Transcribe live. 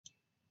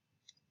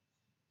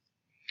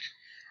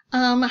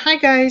Hi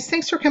guys,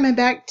 thanks for coming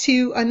back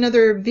to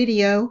another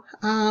video.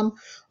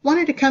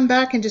 Wanted to come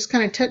back and just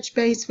kind of touch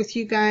base with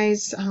you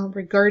guys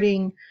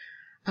regarding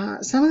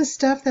some of the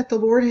stuff that the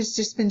Lord has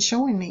just been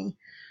showing me.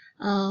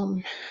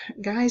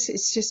 Guys,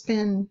 it's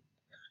been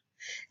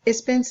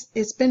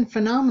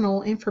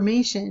phenomenal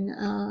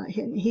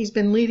information. He's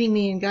been leading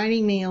me and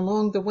guiding me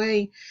along the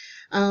way.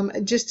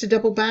 Just to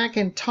double back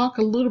and talk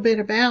a little bit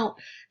about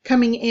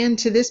coming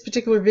into this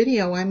particular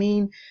video. I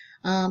mean,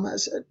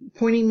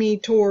 pointing me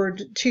toward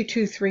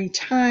 223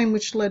 time,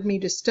 which led me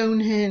to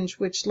Stonehenge,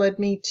 which led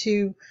me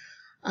to,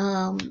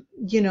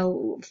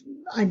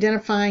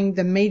 identifying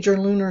the major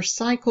lunar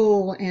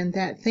cycle and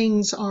that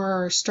things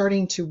are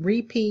starting to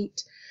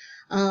repeat.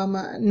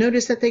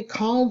 Notice that they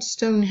called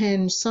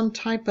Stonehenge some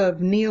type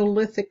of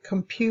Neolithic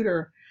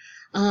computer.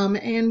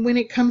 And when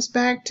it comes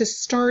back to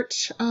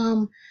start,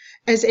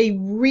 as a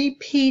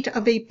repeat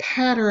of a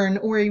pattern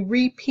or a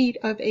repeat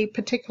of a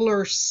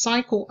particular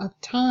cycle of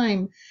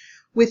time,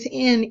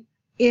 within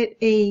it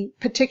a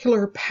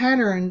particular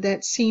pattern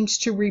that seems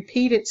to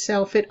repeat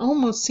itself, it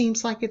almost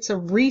seems like it's a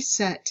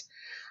reset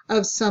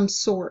of some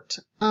sort.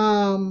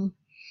 I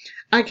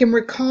can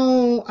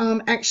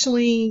recall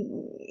actually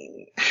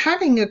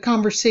having a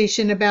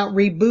conversation about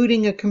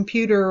rebooting a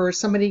computer or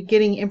somebody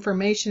getting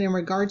information in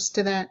regards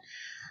to that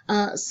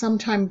some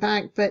time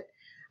back, but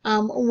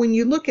when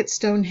you look at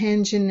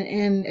Stonehenge,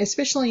 and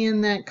especially in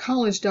that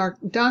college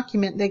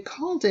document, they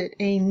called it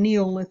a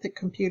Neolithic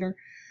computer,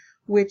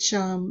 which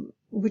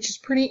is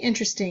pretty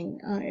interesting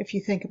if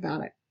you think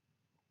about it.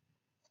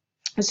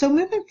 So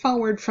moving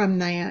forward from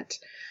that,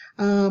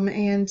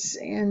 and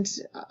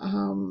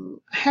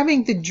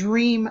having the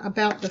dream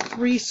about the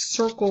three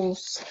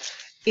circles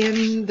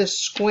in the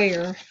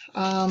square,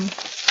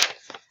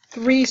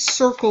 three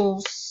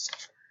circles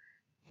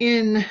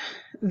in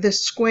the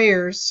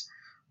squares,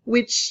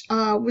 which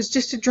was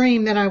just a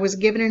dream that I was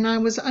given, and I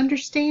was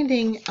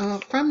understanding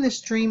from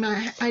this dream.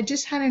 I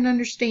just had an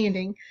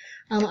understanding.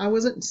 I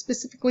wasn't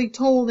specifically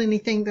told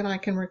anything that I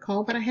can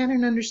recall, but I had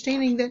an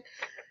understanding that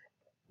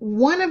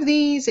one of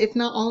these, if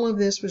not all of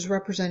this, was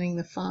representing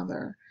the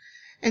Father.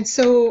 And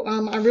so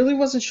I really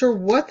wasn't sure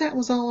what that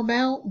was all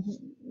about.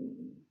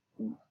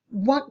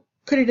 What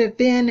could it have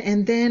been?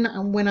 And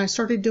then when I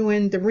started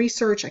doing the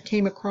research, I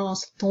came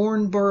across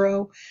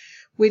Thornborough,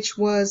 which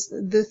was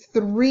the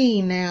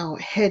three now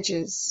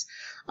hedges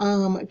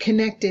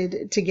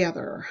connected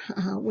together,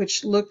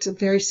 which looked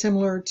very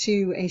similar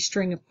to a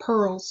string of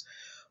pearls,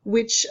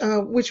 which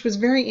was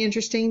very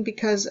interesting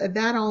because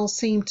that all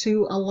seemed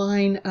to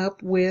align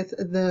up with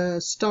the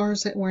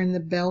stars that were in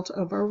the belt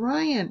of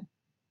Orion.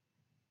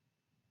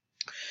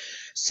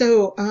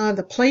 So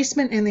the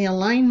placement and the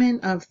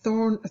alignment of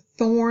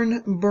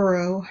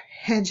Thornborough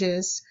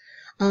hedges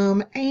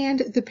and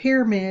the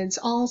pyramids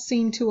all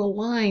seem to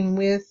align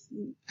with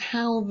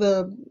how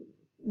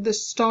the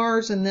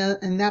stars and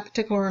that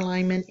particular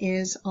alignment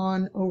is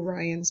on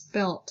Orion's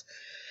belt.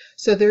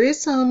 So there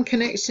is some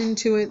connection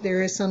to it.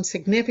 There is some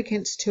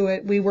significance to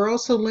it. We were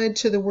also led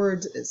to the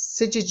word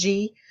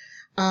syzygy,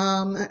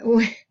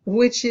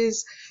 which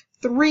is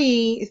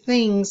three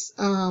things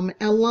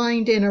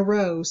aligned in a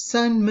row: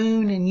 sun,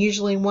 moon, and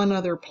usually one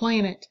other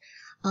planet.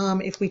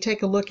 If we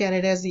take a look at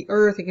it as the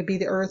Earth, it could be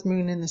the Earth,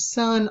 Moon, and the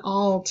Sun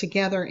all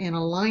together in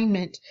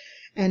alignment,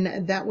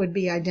 and that would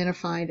be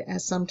identified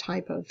as some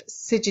type of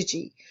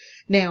syzygy.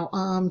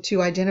 Now,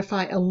 to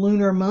identify a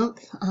lunar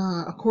month,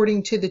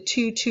 according to the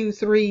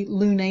 223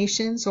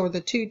 lunations, or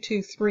the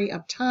 223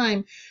 of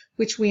time,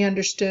 which we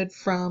understood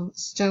from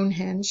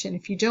Stonehenge. And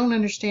if you don't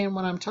understand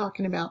what I'm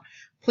talking about,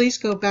 please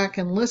go back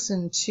and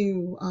listen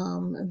to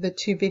the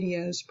two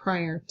videos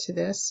prior to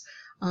this.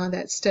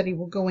 That study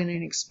will go in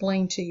and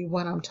explain to you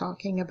what I'm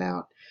talking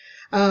about.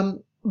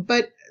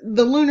 But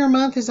the lunar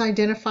month is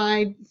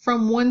identified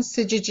from one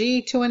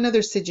syzygy to another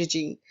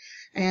syzygy.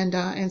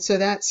 And so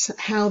that's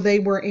how they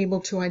were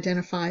able to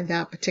identify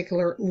that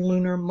particular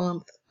lunar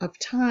month of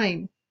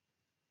time.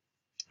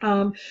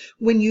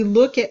 When you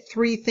look at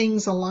three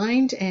things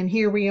aligned, and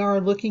here we are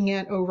looking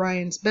at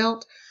Orion's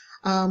belt,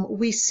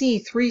 we see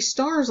three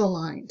stars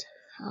aligned,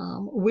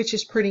 which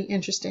is pretty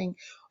interesting.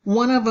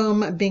 One of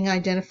them being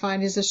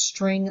identified as a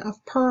string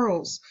of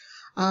pearls.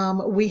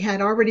 We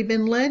had already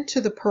been led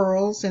to the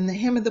pearls and the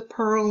hem of the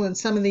pearl and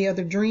some of the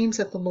other dreams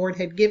that the Lord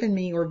had given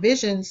me, or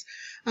visions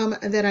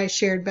that I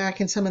shared back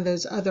in some of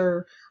those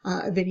other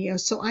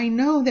videos. So I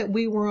know that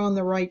we were on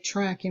the right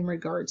track in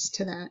regards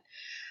to that.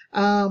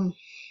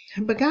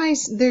 But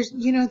guys,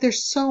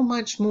 there's so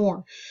much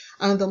more.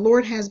 The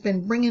Lord has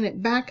been bringing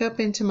it back up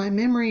into my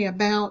memory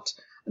about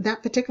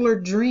that particular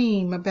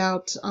dream,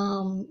 about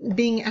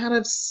being out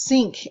of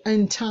sync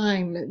in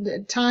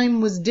time.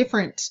 Time was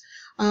different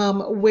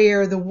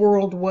where the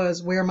world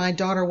was, where my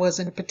daughter was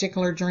in a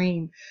particular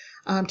dream.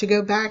 To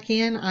go back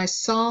in, I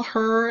saw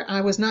her.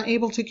 I was not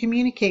able to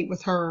communicate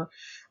with her.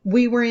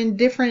 We were in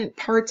different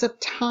parts of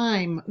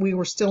time. We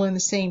were still in the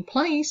same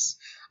place.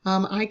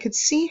 I could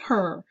see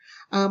her,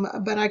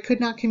 but I could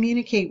not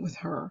communicate with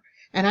her.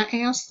 And I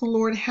asked the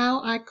Lord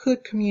how I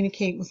could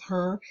communicate with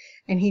her,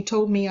 and he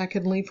told me I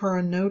could leave her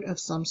a note of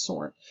some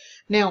sort.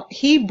 Now,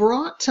 he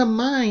brought to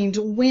mind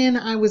when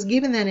I was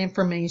given that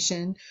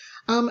information,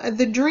 the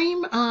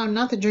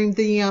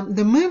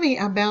movie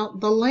about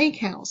the lake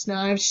house.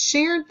 Now, I've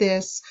shared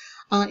this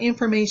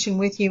information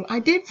with you. I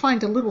did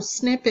find a little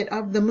snippet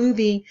of the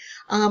movie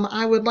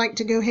I would like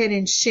to go ahead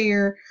and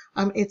share.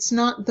 It's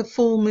not the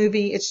full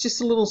movie. It's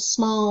just a little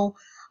small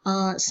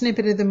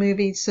snippet of the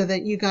movie so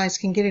that you guys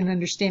can get an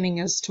understanding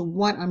as to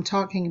what I'm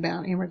talking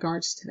about in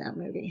regards to that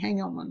movie.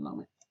 Hang on one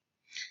moment.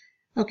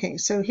 Okay,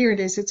 so here it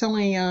is. It's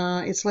only,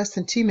 it's less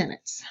than 2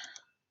 minutes.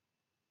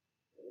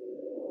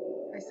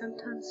 I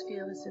sometimes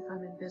feel as if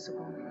I'm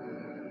invisible.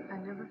 I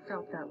never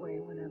felt that way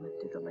when I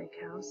lived at the lake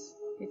house.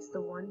 It's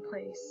the one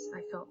place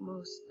I felt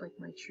most like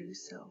my true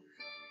self.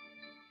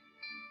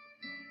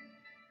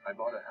 I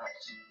bought a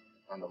house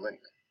on the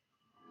lake.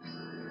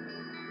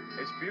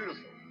 It's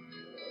beautiful.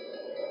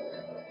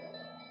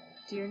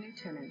 Dear new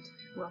tenant,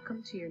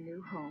 welcome to your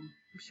new home.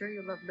 I'm sure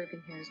you love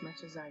living here as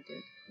much as I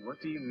did. What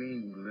do you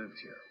mean you lived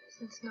here?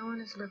 Since no one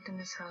has lived in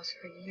this house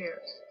for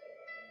years.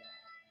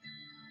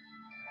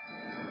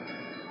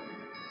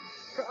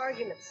 For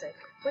argument's sake,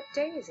 what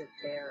day is it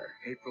there?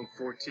 April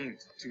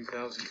 14th,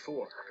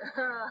 2004.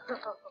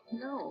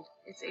 No,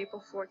 it's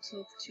April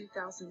 14th,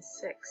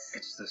 2006.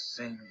 It's the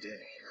same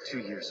day, 2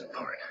 years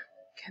apart.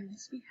 Can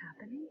this be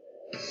happening?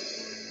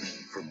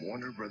 From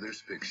Warner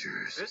Brothers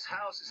Pictures This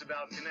house is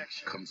about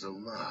connection. comes a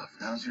love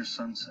How's your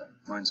sunset?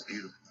 Mine's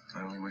beautiful.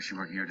 I only wish you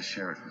were here to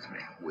share it with me.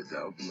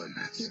 without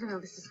limits Even though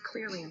this is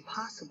clearly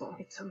impossible,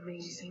 it's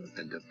amazing.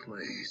 and a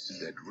place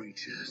that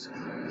reaches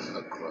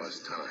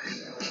across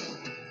time.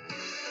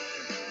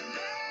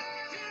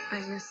 I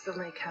miss the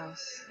lake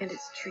house and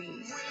its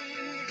trees.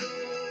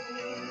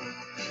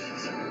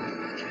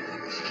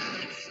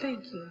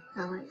 Thank you,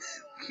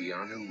 Alex.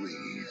 Keanu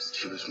Reeves.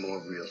 She was more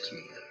real to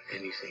me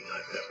than anything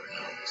I've ever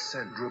known.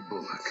 Sandra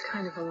Bullock. It's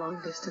kind of a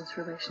long-distance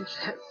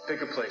relationship.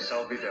 Pick a place,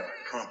 I'll be there, I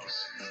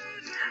promise.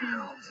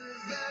 How?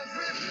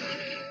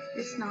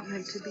 It's not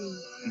meant to be.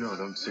 No,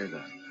 don't say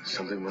that.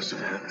 Something must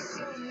have happened.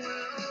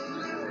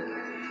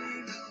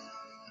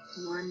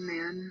 One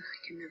man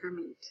I can never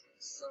meet.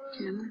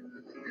 Him,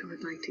 I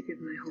would like to give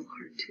my whole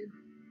heart to.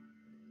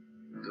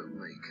 The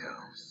Lake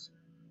House.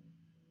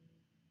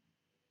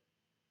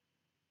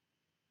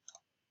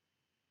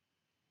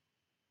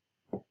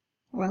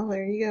 Well,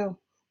 there you go.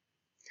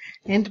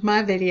 End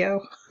my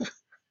video.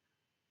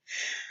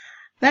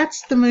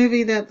 That's the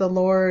movie that the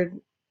Lord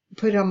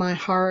put on my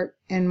heart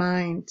and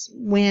mind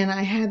when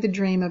I had the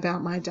dream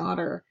about my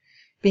daughter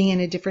being in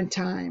a different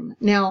time.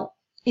 Now,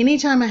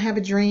 anytime I have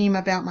a dream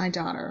about my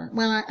daughter,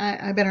 well,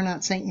 I better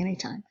not say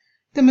anytime.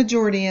 The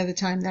majority of the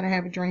time that I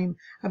have a dream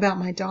about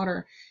my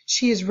daughter,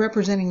 she is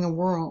representing the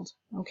world,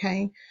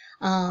 okay?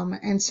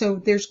 And so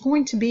there's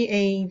going to be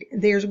a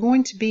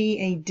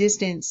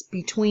distance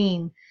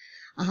between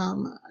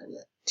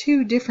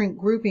two different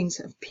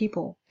groupings of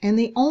people. And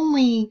the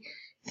only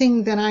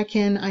thing that I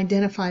can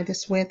identify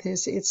this with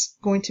is it's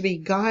going to be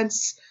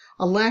God's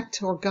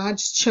elect or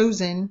God's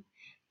chosen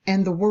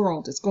and the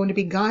world. It's going to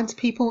be God's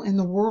people and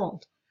the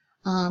world.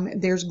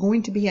 There's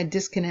going to be a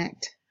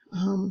disconnect.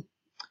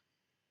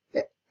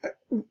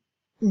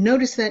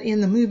 Notice that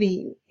in the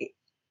movie,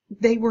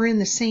 they were in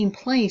the same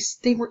place.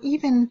 They were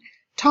even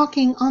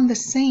talking on the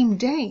same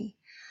day,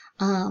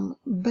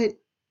 but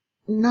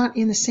not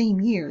in the same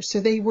year.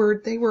 So they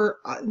were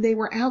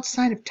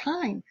outside of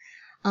time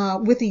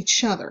with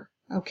each other.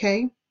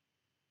 Okay.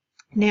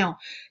 Now,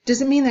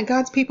 does it mean that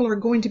God's people are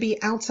going to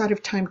be outside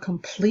of time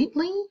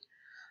completely?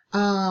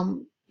 I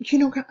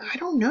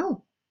don't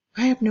know.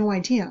 I have no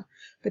idea.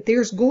 But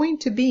there's going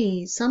to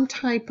be some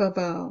type of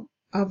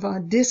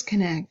a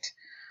disconnect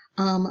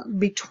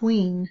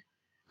between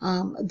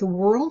the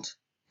world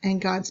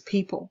and God's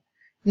people.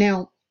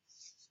 Now,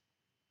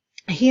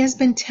 he has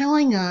been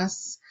telling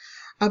us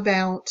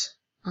about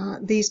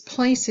these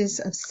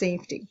places of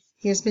safety.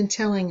 He has been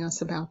telling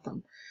us about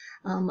them.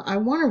 I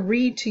want to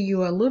read to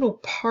you a little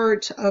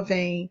part of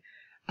a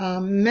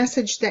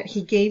message that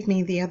he gave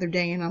me the other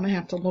day, and I'm going to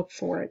have to look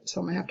for it,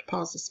 so I'm going to have to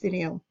pause this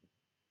video.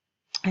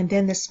 And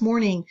then this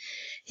morning,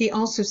 he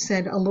also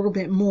said a little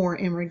bit more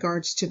in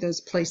regards to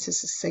those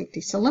places of safety.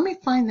 So let me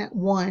find that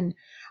one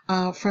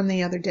from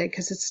the other day,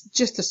 because it's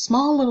just a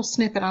small little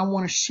snippet I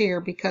want to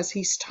share, because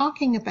he's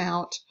talking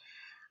about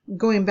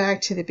going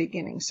back to the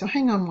beginning. So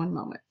hang on one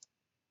moment.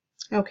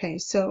 Okay,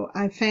 so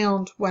I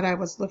found what I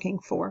was looking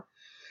for.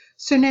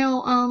 So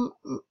now,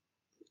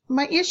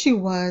 my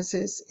issue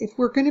is if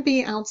we're going to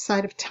be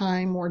outside of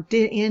time or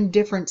in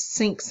different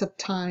sinks of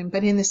time,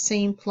 but in the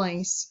same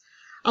place,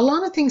 a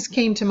lot of things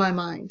came to my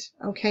mind,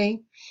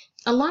 okay?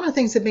 A lot of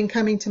things have been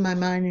coming to my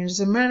mind, and as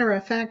a matter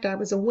of fact, I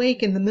was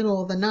awake in the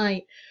middle of the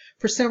night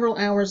for several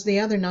hours the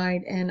other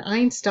night, and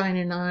Einstein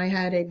and I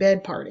had a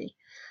bed party.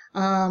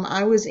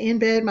 I was in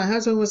bed, my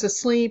husband was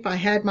asleep, I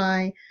had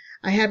my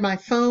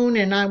phone,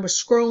 and I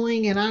was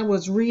scrolling, and I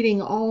was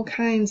reading all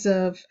kinds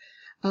of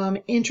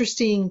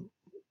interesting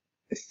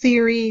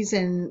theories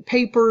and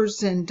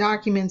papers and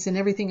documents and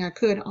everything I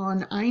could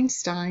on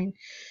Einstein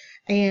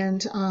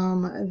and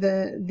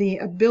the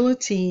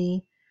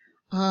ability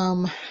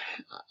and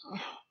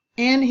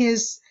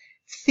his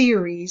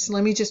theories.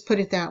 Let me just put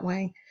it that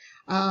way.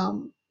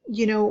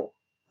 You know,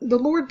 the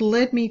Lord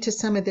led me to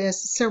some of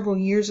this several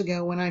years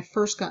ago when I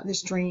first got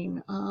this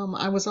dream.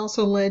 I was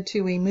also led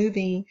to a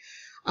movie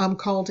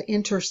called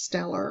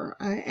Interstellar,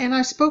 and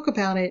I spoke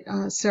about it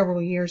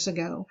several years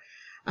ago.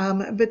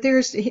 But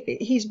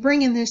he's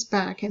bringing this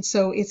back, and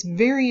so it's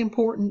very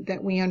important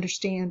that we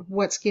understand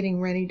what's getting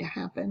ready to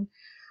happen.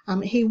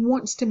 He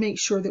wants to make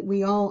sure that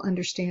we all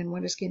understand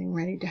what is getting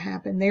ready to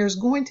happen. There's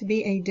going to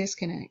be a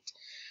disconnect.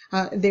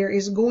 There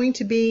is going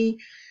to be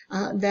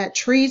that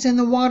trees in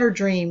the water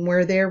dream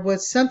where there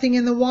was something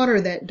in the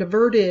water that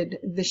diverted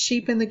the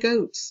sheep and the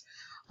goats.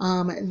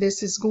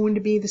 This is going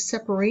to be the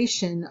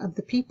separation of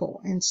the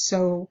people. And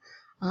so,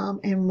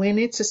 and when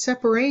it's a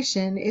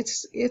separation,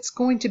 it's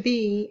going to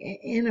be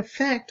in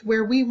effect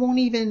where we won't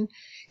even,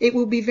 it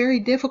will be very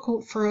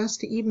difficult for us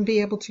to even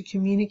be able to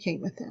communicate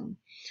with them.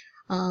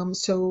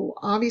 So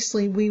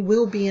obviously we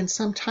will be in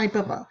some type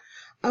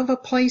of a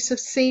place of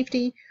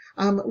safety.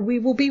 We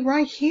will be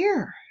right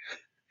here.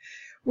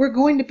 We're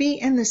going to be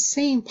in the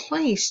same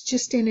place,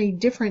 just in a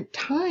different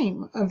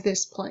time of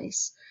this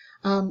place.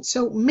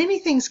 So many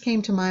things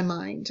came to my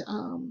mind,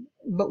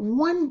 but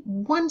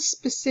one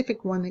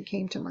specific one that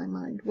came to my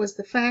mind was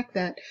the fact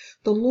that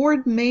the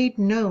Lord made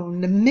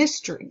known the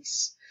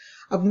mysteries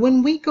of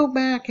when we go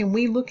back and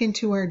we look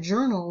into our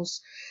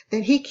journals,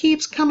 that he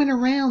keeps coming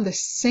around the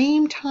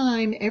same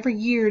time every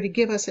year to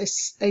give us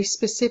a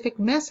specific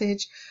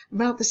message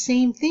about the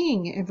same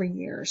thing every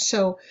year.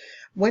 So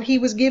what he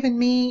was giving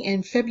me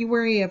in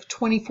February of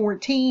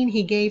 2014,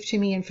 he gave to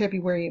me in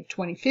February of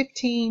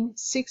 2015,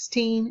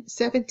 16,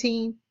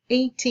 17,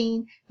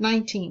 18,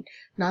 19.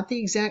 Not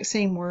the exact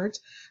same words,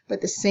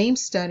 but the same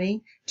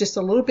study, just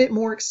a little bit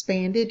more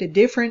expanded, a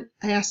different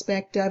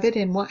aspect of it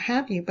and what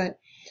have you. But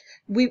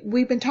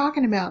we've been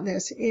talking about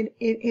this.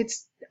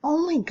 It's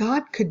only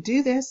God could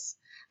do this.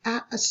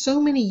 So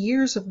many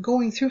years of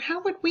going through,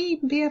 how would we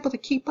even be able to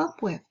keep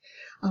up with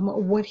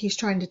what he's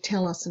trying to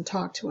tell us and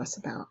talk to us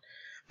about?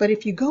 But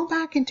if you go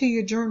back into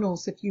your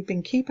journals, if you've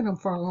been keeping them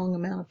for a long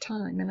amount of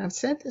time, and I've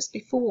said this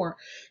before,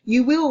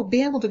 you will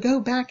be able to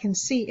go back and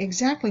see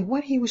exactly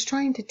what he was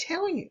trying to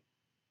tell you.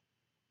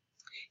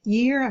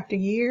 Year after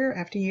year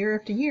after year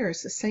after year,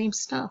 it's the same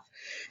stuff.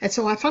 And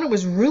so I thought it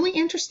was really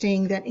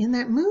interesting that in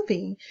that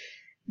movie,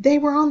 they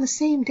were on the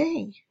same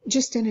day,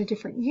 just in a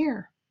different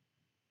year.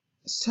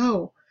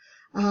 So,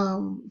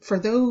 for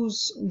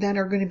those that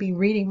are going to be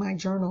reading my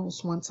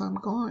journals once I'm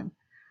gone,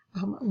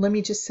 let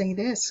me just say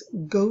this,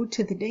 go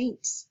to the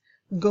dates,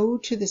 go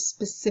to the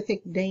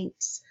specific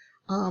dates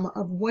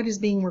of what is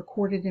being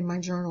recorded in my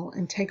journal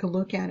and take a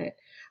look at it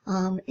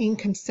in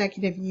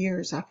consecutive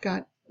years. I've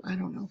got,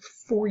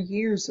 4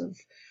 years of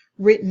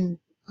written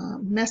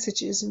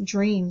messages and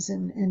dreams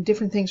and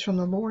different things from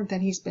the Lord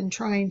that he's been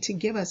trying to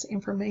give us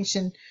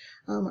information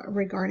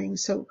regarding.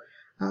 So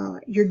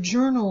your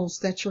journals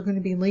that you're going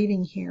to be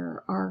leaving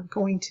here are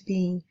going to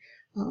be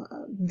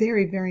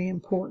very, very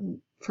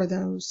important for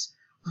those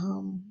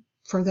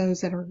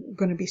that are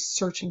going to be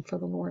searching for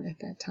the Lord at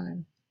that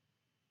time.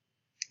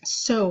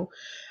 So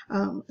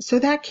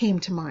that came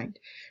to mind.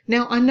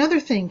 Now,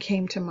 another thing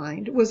came to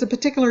mind was a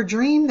particular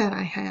dream that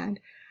I had,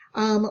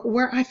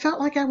 where I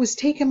felt like I was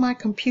taking my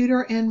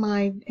computer and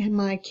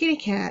my kitty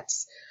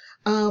cats,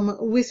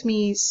 with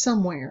me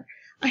somewhere.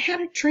 I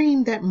had a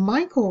dream that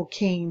Michael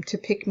came to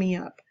pick me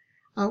up.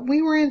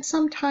 We were in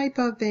some type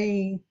of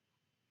a,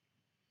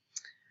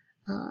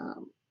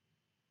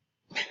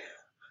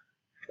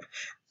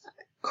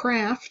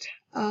 craft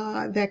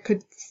that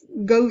could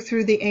go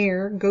through the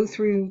air, go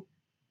through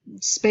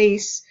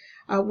space.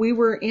 We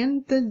were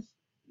in the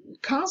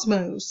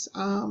cosmos.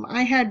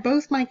 I had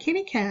both my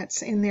kitty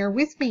cats in there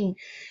with me,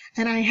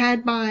 and I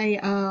had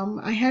like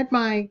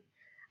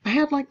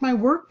my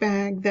work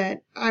bag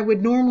that I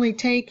would normally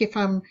take if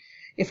I'm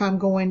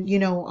going,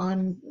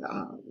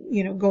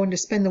 going to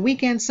spend the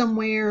weekend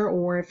somewhere,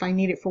 or if I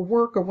need it for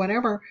work or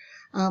whatever.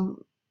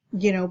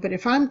 But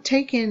if I'm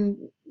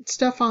taking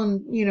stuff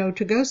on,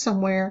 to go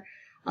somewhere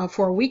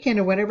for a weekend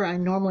or whatever, I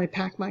normally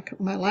pack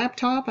my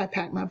laptop, I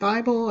pack my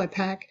Bible, I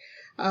pack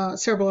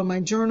several of my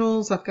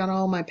journals, I've got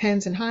all my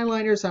pens and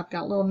highlighters, I've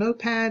got little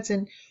notepads.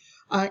 And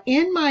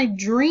in my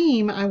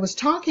dream, I was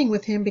talking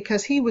with him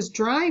because he was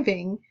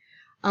driving.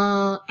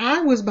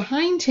 I was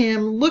behind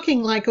him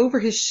looking like over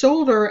his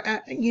shoulder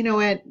at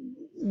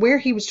where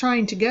he was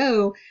trying to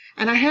go.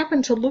 And I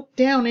happened to look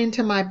down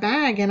into my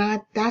bag,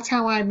 and that's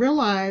how I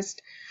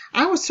realized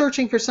I was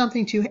searching for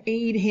something to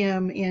aid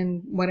him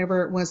in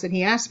whatever it was that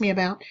he asked me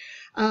about,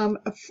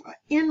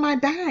 in my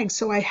bag.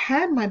 So I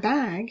had my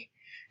bag,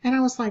 and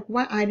I was like,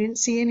 what? I didn't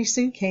see any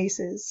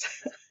suitcases,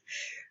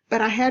 but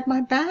I had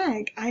my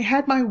bag. I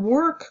had my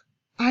work.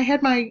 I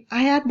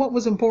had what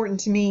was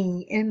important to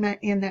me in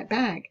that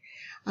bag.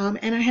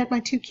 And I had my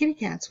 2 kitty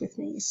cats with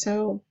me.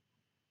 So,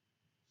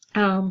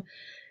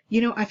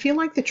 I feel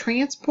like the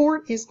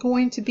transport is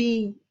going to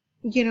be,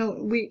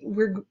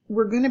 we're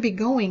going to be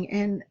going.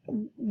 And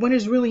what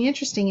is really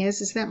interesting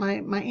is that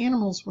my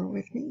animals were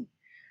with me.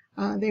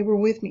 They were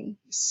with me.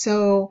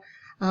 So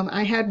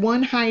I had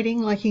one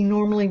hiding like he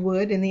normally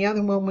would, and the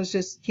other one was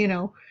just,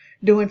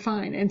 doing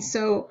fine. And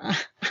so,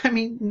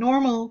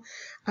 normal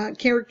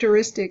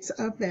characteristics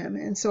of them.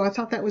 And so I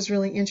thought that was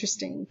really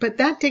interesting. But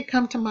that did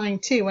come to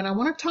mind too. And I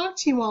want to talk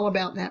to you all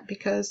about that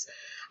because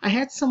I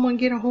had someone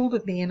get a hold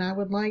of me, and I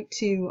would like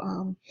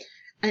to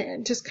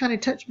just kind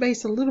of touch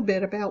base a little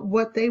bit about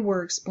what they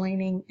were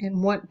explaining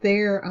and what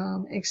their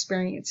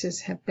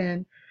experiences have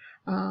been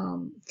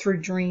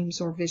through dreams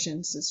or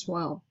visions as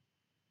well.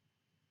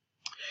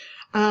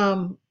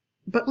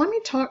 But let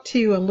me talk to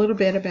you a little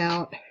bit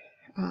about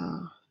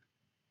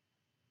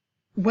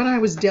what I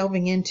was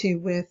delving into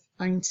with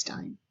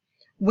Einstein.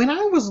 When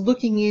I was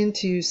looking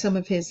into some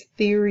of his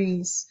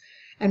theories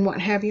and what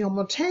have you, I'm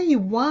going to tell you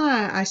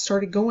why I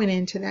started going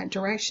into that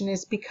direction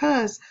is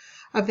because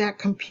of that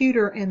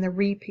computer and the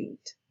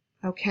repeat,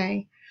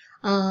 okay?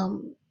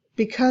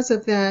 Because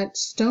of that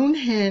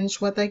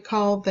Stonehenge, what they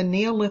call the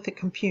Neolithic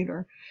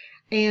computer,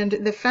 and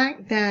the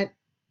fact that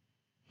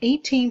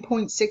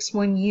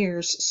 18.61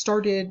 years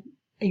started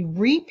a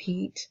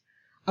repeat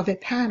of a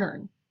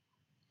pattern,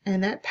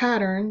 and that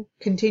pattern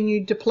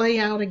continued to play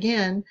out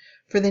again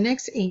for the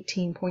next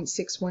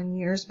 18.61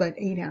 years, but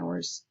 8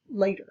 hours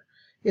later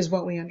is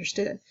what we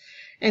understood.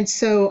 And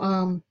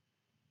so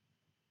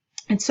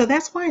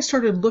that's why I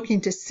started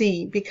looking to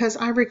see, because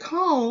I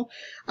recall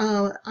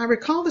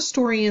the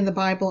story in the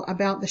Bible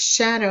about the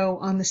shadow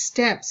on the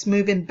steps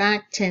moving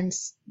back 10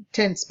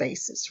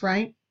 spaces,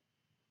 right?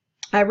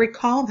 I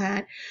recall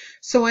that.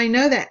 So I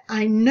know that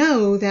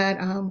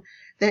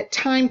that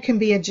time can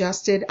be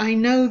adjusted. I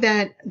know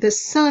that the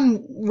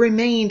sun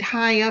remained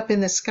high up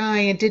in the sky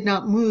and did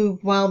not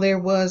move while there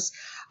was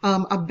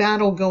a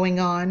battle going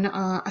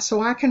on. So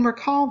I can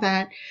recall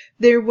that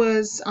there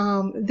was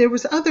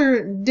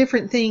other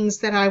different things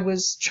that I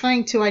was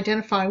trying to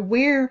identify.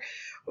 Where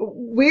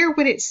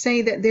would it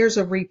say that there's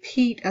a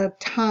repeat of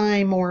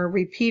time or a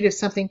repeat of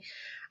something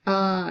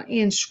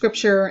in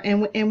Scripture?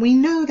 And we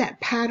know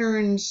that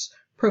patterns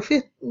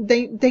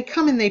they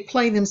come and they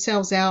play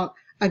themselves out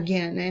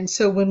again. And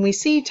so when we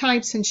see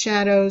types and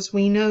shadows,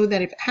 we know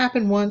that if it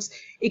happened once,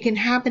 it can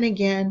happen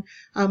again.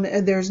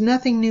 There's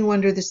nothing new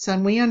under the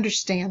sun. We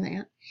understand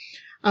that.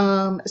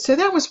 So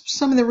that was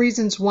some of the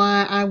reasons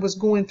why I was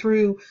going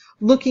through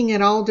looking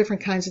at all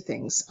different kinds of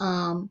things.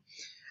 But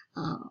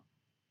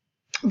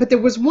there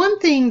was one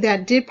thing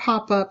that did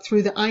pop up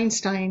through the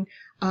Einstein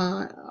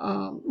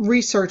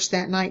research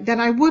that night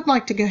that I would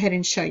like to go ahead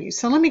and show you.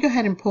 So let me go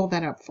ahead and pull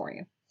that up for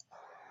you.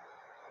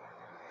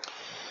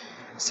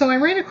 So I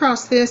ran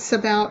across this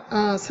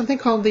about something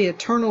called the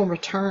eternal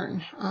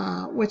return,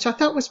 which I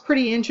thought was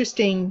pretty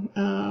interesting,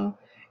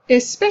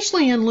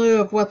 especially in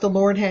lieu of what the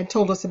Lord had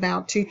told us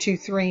about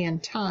 223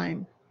 and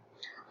time,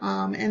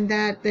 and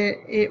that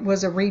it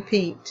was a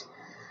repeat.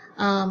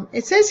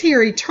 It says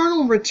here,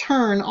 eternal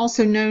return,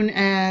 also known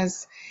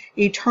as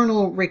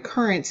eternal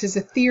recurrence, is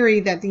a theory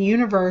that the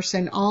universe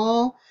and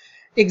all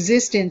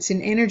existence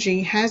in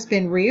energy has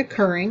been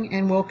reoccurring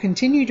and will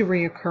continue to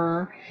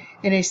reoccur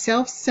in a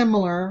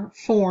self-similar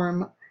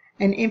form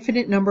an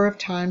infinite number of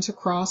times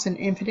across an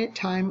infinite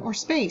time or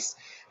space.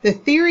 The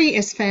theory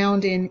is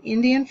found in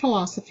Indian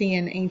philosophy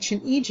in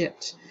ancient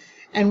Egypt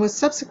and was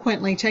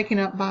subsequently taken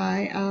up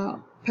by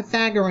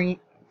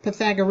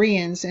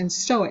Pythagoreans and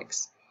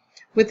Stoics.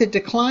 With the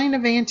decline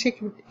of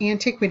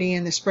antiquity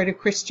and the spread of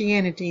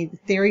Christianity, the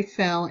theory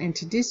fell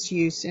into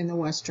disuse in the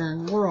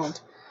Western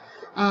world.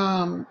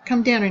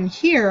 Come down in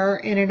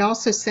here, and it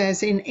also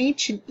says in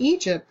ancient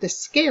Egypt, the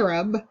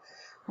scarab,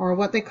 or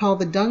what they call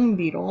the dung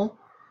beetle,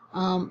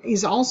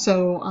 is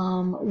also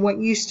what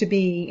used to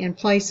be in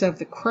place of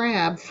the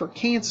crab for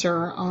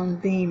cancer on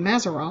the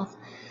Mazzaroth.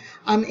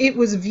 It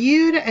was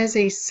viewed as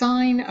a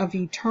sign of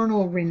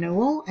eternal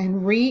renewal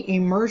and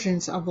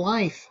re-emergence of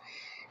life,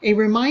 a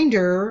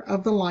reminder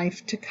of the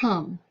life to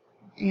come.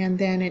 And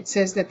then it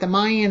says that the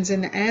Mayans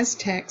and the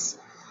Aztecs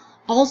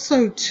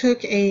also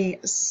took a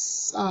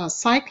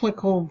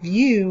cyclical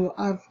view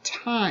of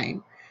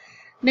time.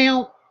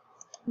 Now,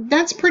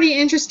 that's pretty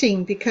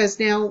interesting because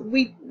now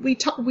we've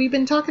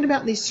been talking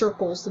about these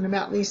circles and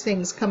about these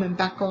things coming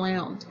back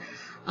around.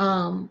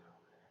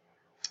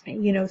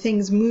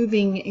 Things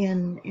moving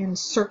in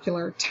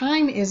circular.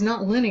 Time is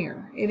not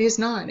linear. It is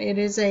not. It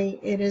is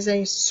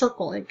a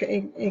circle.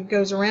 It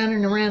goes around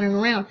and around and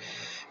around.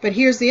 But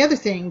here's the other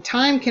thing.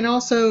 Time can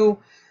also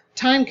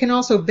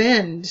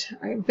bend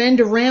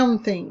around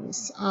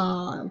things.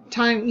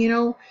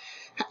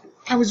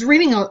 I was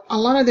reading a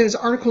lot of those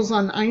articles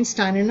on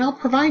Einstein, and I'll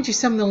provide you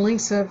some of the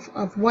links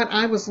of what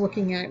I was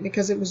looking at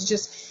because it was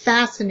just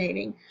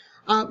fascinating.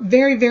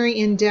 Very, very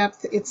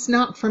in-depth. It's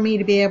not for me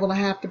to be able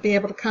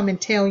to come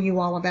and tell you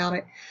all about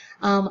it.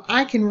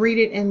 I can read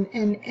it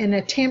and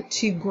attempt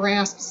to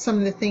grasp some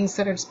of the things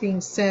that are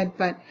being said,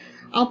 but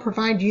I'll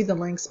provide you the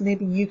links.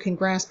 Maybe you can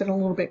grasp it a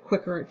little bit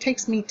quicker. It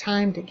takes me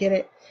time to get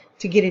it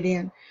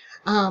in.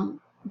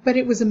 but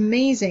it was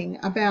amazing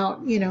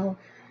about,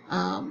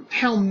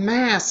 how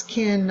mass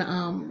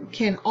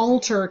can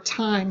alter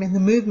time and the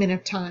movement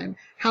of time,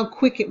 how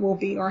quick it will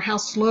be or how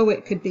slow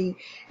it could be,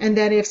 and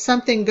that if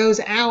something goes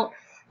out,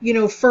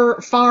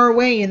 far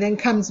away and then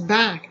comes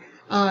back,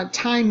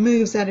 time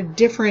moves at a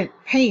different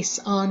pace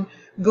on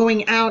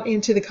going out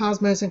into the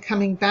cosmos and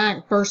coming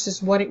back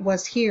versus what it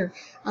was here.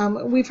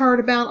 We've heard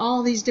about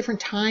all these different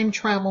time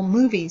travel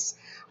movies,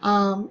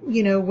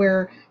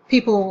 where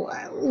people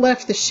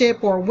left the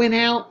ship or went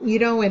out,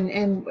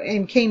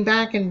 and came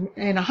back, and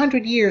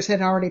 100 years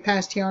had already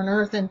passed here on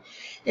Earth, and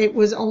it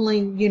was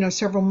only,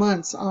 several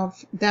months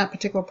of that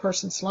particular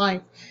person's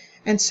life.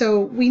 And so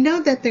we know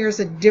that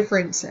there's a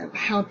difference of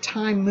how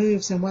time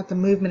moves and what the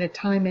movement of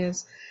time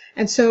is.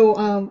 And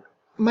so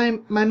my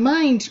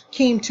mind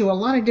came to a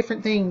lot of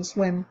different things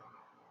when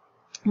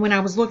I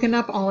was looking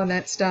up all of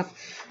that stuff.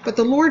 But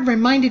the Lord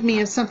reminded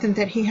me of something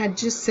that he had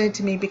just said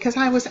to me, because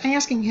I was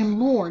asking him,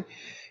 Lord,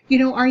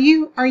 are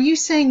you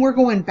saying we're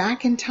going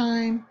back in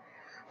time?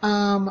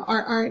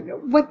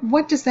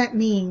 What does that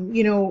mean?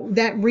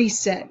 That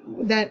reset,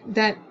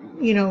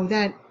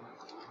 that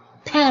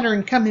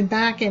pattern coming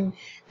back and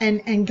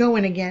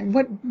going again.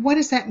 What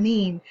does that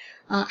mean?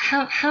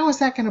 How is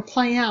that going to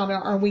play out?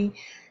 Are we,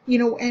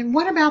 and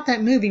what about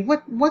that movie?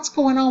 What's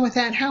going on with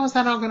that? How is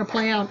that all going to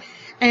play out?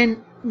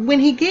 And when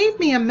he gave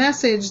me a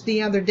message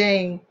the other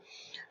day,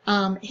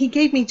 he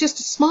gave me just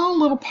a small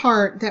little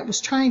part that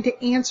was trying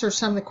to answer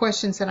some of the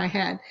questions that I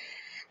had.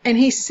 And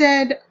he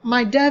said,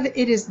 my dove,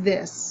 it is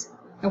this,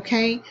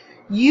 okay?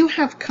 You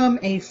have come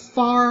a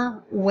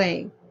far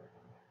way.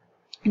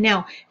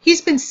 Now,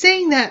 he's been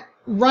saying that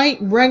right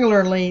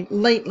regularly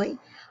lately.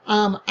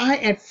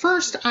 At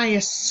first I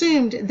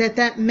assumed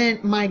that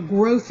meant my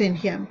growth in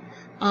him,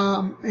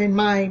 and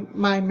my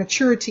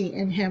maturity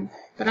in him.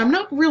 But I'm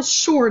not real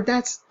sure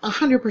that's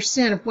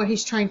 100% of what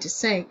he's trying to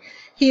say.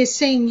 He is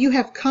saying you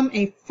have come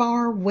a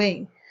far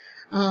way.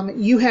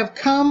 You have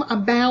come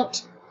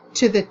about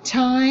to the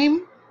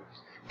time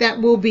that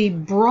will be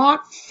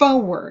brought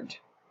forward,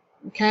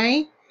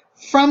 okay,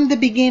 from the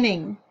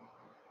beginning,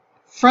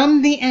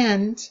 from the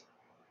end,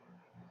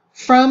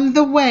 from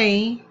the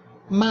way,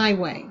 my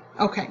way.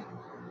 Okay,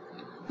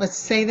 let's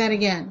say that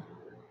again.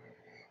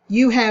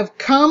 You have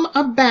come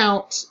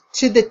about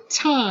to the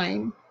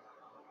time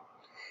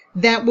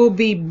that will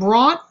be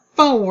brought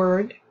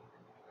forward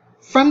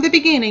from the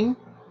beginning,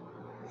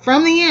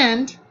 from the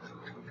end,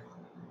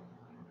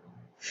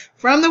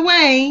 from the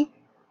way,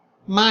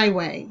 my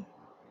way.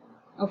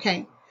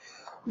 Okay,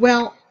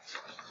 well,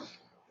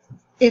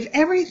 if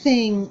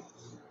everything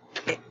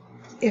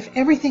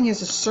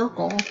is a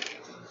circle,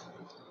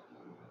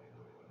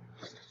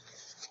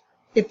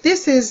 if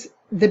this is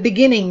the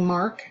beginning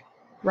mark,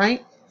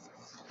 right,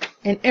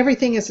 and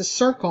everything is a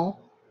circle,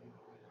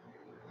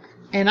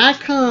 and I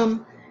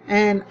come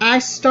and I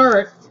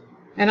start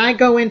and I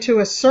go into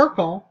a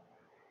circle,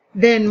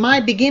 then my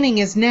beginning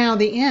is now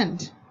the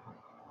end.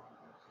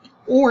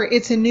 Or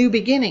it's a new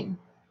beginning,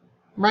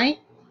 right?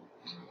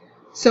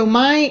 So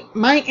my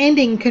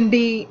ending can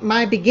be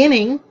my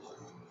beginning.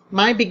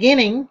 My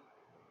beginning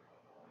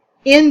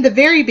in the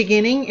very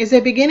beginning is a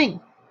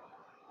beginning.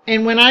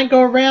 And when I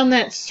go around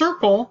that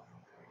circle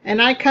and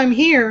I come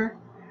here,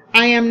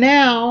 I am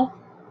now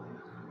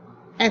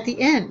at the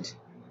end.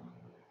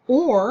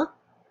 Or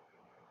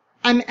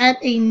I'm at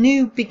a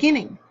new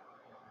beginning,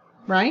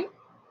 right?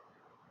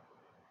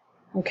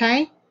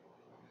 Okay?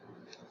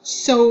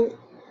 So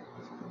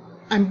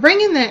I'm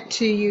bringing that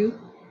to you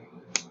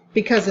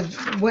because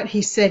of what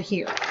he said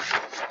here.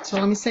 So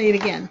let me say it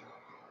again.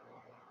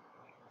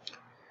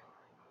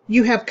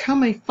 You have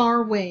come a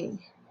far way.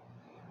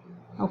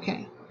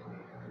 Okay.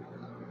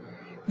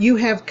 You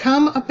have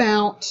come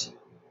about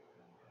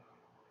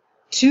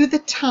to the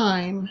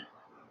time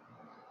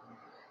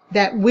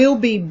that will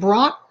be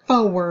brought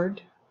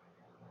forward,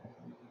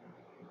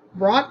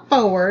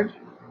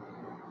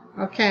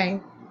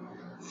 okay,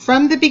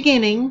 from the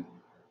beginning,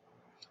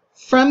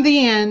 from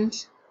the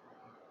end,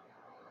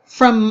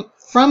 from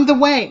the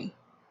way,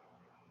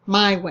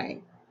 my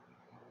way.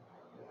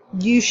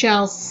 You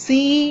shall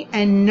see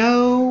and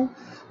know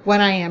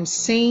what I am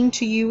saying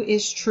to you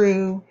is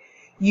true.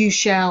 You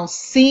shall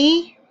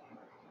see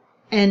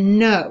and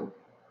know.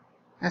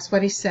 That's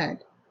what he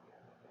said.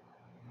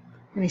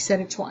 And he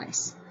said it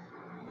twice.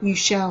 You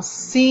shall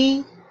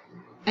see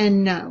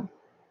and know.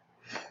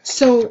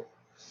 So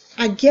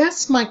I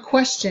guess my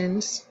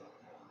questions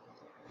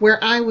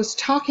where I was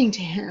talking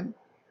to him,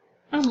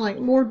 I'm like,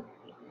 Lord,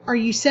 are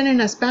you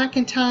sending us back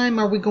in time?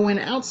 Are we going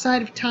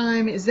outside of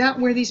time? Is that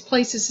where these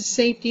places of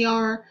safety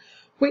are?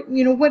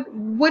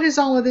 What is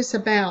all of this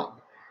about?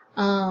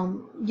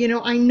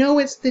 I know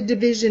it's the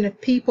division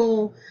of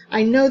people.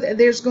 I know that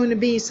there's going to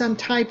be some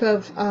type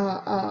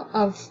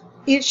of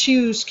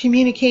issues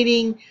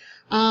communicating,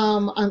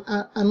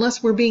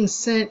 unless we're being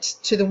sent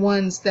to the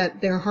ones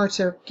that their hearts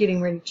are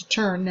getting ready to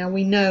turn. Now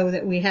we know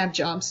that we have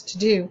jobs to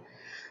do,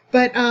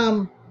 but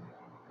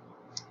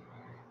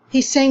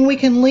he's saying we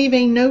can leave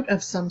a note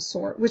of some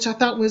sort, which I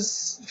thought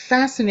was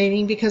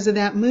fascinating because of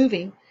that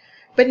movie.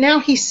 But now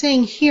he's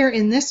saying here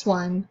in this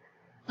one,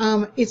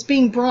 it's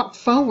being brought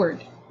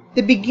forward.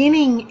 The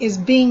beginning is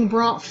being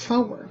brought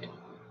forward.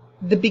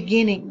 The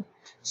beginning.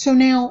 So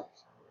now,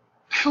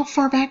 how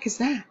far back is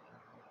that?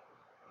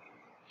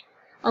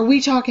 Are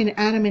we talking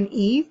Adam and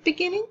Eve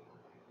beginning?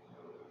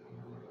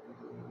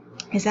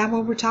 Is that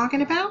what we're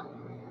talking about?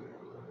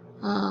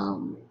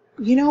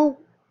 You know,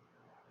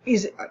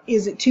 is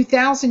it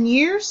 2,000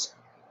 years?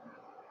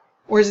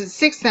 Or is it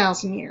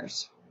 6,000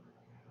 years?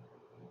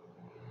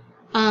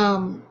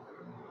 You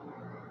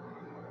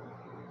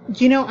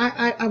know,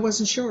 I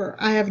wasn't sure.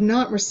 I have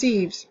not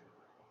received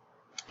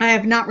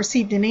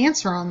an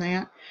answer on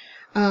that.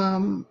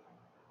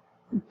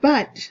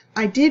 But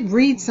I did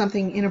read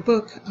something in a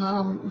book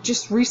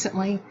just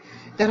recently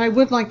that I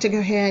would like to go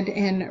ahead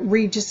and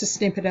read just a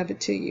snippet of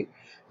it to you.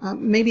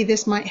 Maybe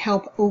this might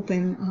help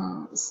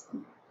open,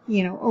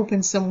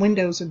 open some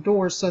windows or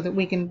doors so that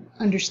we can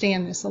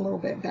understand this a little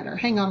bit better.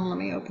 Hang on, let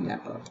me open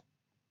that book.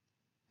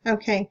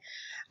 Okay.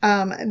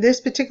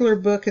 This particular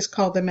book is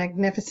called The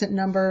Magnificent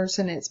Numbers,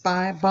 and it's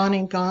by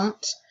Bonnie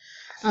Gaunt.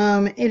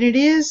 And it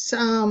is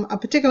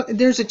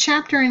there's a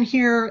chapter in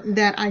here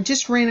that I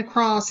just ran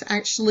across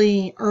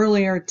actually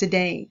earlier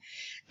today.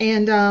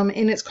 And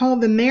it's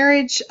called The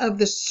Marriage of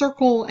the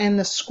Circle and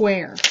the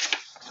Square.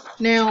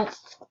 Now,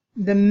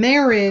 the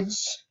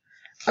marriage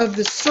of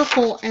the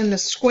circle and the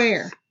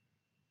square.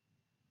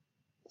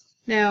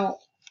 Now,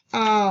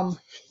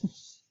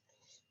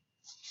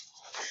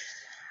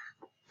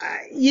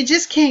 you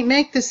just can't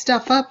make this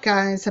stuff up,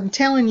 guys. I'm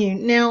telling you.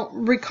 Now,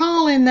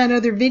 recall in that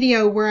other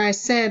video where I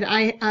said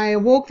I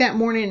awoke that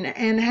morning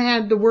and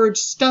had the word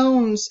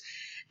stones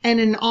and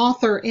an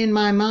author in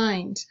my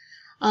mind.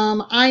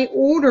 I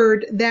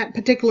ordered that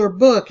particular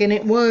book, and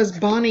it was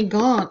Bonnie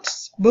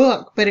Gaunt's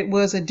book, but it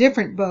was a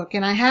different book.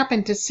 And I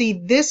happened to see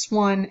this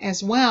one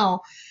as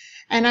well.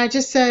 And I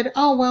just said,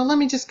 oh, well, let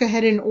me just go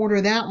ahead and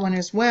order that one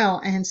as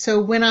well. And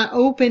so when I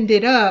opened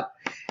it up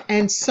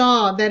and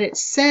saw that it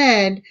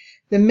said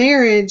The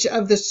Marriage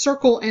of the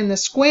Circle and the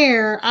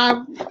Square,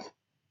 I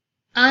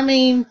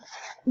mean,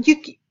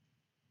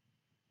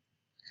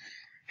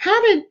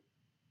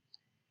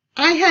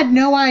 I had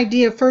no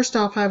idea, first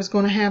off, I was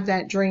going to have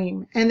that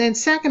dream. And then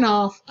second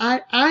off,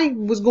 I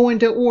was going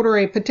to order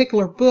a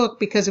particular book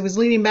because it was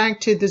leading back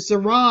to the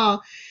Zerah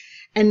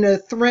and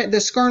the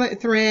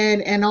Scarlet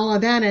Thread and all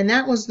of that. And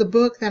that was the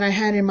book that I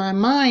had in my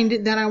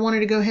mind that I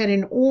wanted to go ahead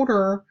and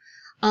order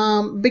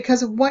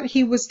because of what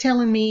he was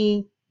telling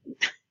me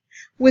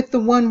with the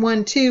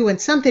 112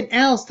 and something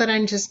else that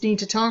I just need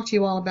to talk to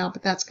you all about,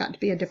 but that's got to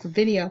be a different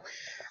video.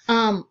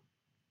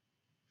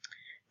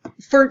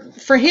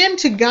 For him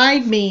to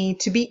guide me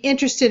to be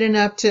interested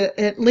enough to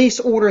at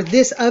least order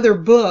this other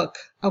book,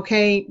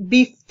 okay,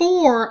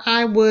 before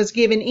I was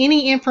given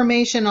any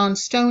information on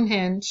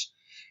Stonehenge,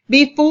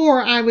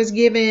 before I was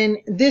given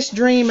this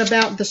dream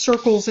about the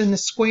circles and the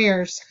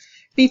squares,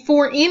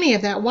 before any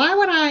of that, why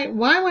would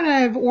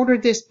I have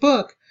ordered this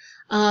book?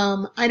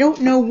 I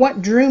don't know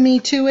what drew me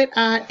to it.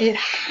 It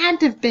had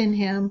to have been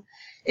him.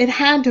 It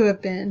had to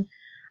have been.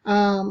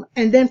 And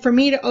then for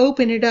me to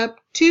open it up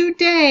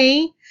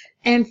today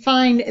and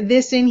find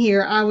this in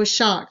here, I was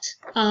shocked.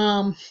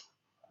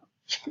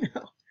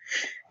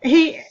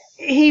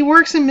 He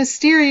works in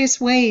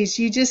mysterious ways.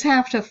 You just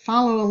have to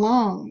follow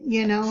along,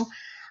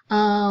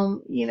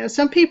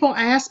 some people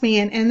ask me,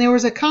 and there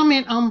was a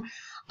comment on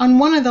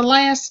one of the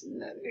last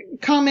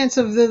comments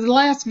of the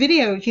last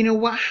video,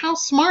 how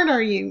smart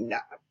are you?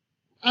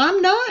 I'm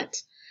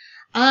not.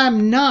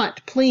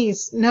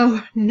 Please,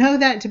 know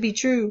that to be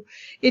true.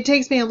 It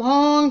takes me a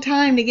long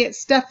time to get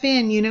stuff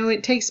in,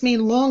 it takes me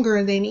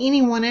longer than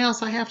anyone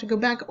else. I have to go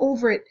back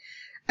over it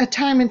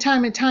time and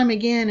time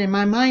again, and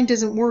my mind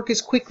doesn't work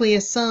as quickly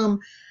as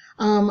some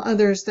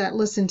others that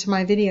listen to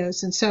my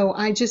videos. And so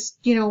I just,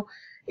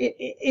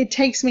 it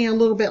takes me a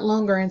little bit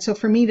longer. And so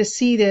for me to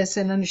see this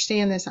and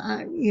understand this,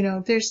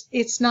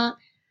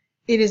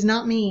 it is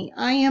not me.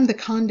 I am the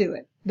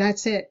conduit.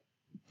 That's it.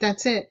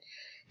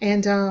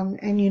 And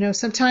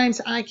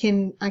sometimes I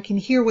can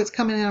hear what's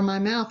coming out of my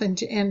mouth, and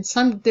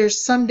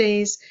there's some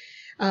days,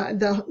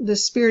 the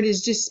Spirit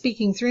is just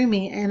speaking through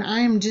me, and I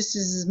am just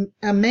as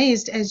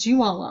amazed as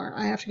you all are.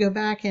 I have to go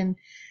back and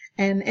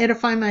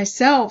edify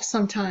myself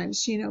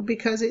sometimes,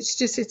 because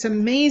it's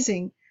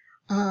amazing,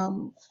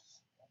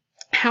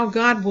 how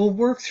God will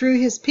work through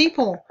His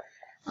people.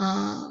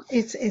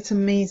 It's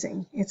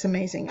amazing. It's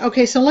amazing.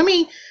 Okay, so let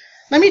me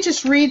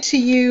just read to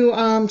you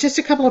just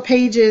a couple of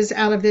pages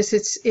out of this.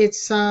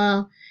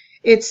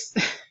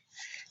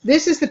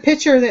 This is the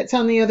picture that's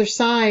on the other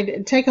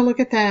side. Take a look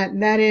at that.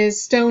 That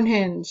is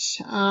Stonehenge.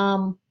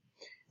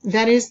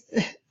 That is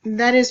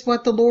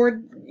what the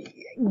Lord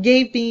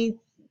led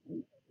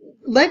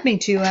me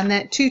to on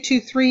that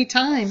 223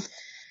 time.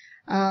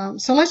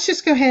 So let's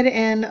just go ahead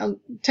and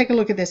take a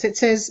look at this. It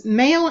says,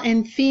 male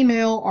and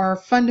female are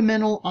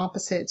fundamental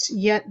opposites,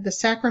 yet the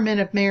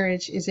sacrament of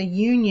marriage is a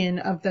union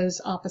of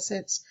those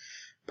opposites,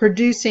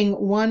 producing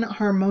one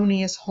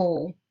harmonious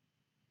whole.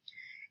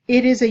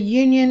 It is a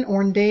union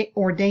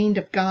ordained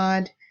of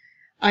God.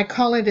 I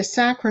call it a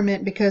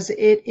sacrament because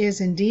it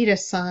is indeed a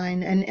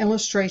sign, an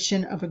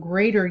illustration of a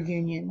greater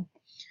union.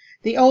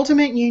 The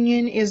ultimate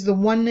union is the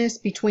oneness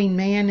between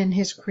man and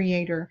his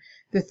creator.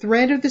 The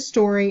thread of the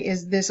story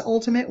is this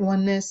ultimate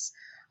oneness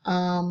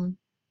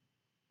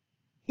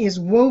is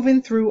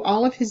woven through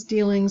all of his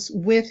dealings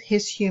with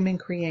his human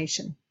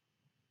creation.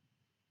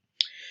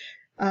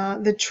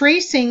 The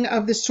tracing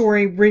of the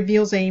story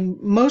reveals a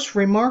most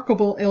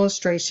remarkable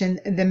illustration,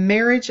 the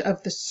marriage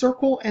of the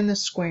circle and the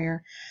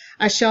square.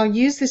 I shall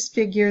use this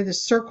figure, the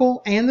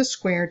circle and the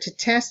square, to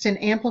test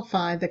and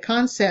amplify the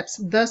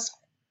concepts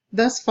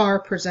thus far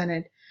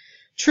presented.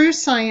 True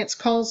science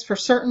calls for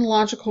certain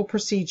logical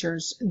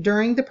procedures.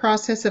 During the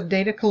process of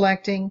data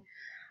collecting,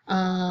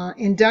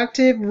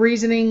 inductive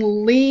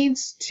reasoning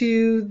leads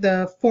to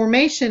the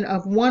formation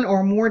of one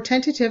or more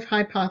tentative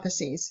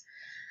hypotheses.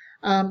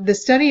 The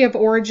study of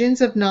origins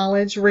of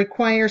knowledge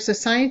requires a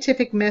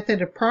scientific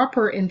method of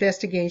proper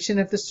investigation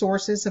of the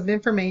sources of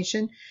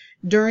information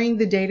during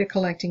the data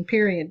collecting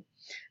period.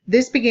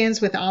 This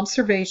begins with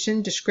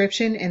observation,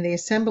 description, and the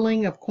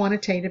assembling of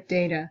quantitative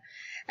data.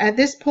 At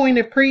this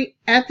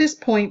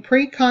point,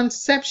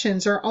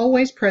 preconceptions are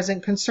always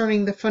present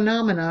concerning the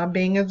phenomena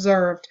being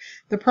observed,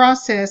 the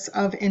process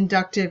of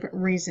inductive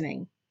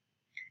reasoning.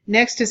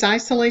 Next is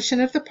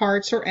isolation of the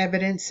parts or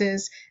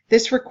evidences.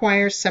 This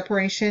requires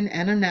separation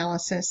and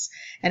analysis.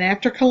 And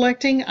after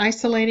collecting,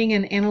 isolating,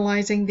 and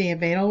analyzing the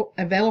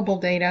available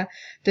data,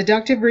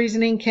 deductive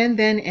reasoning can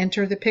then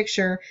enter the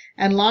picture,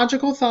 and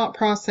logical thought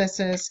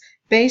processes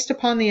based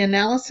upon the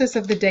analysis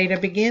of the data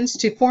begins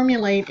to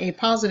formulate a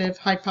positive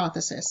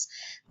hypothesis.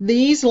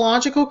 These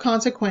logical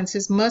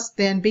consequences must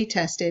then be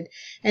tested,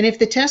 and if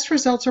the test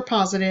results are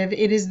positive,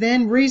 it is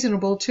then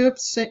reasonable to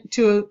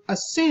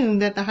assume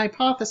that the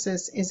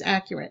hypothesis is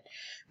accurate.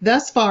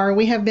 Thus far,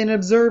 we have been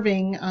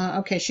observing,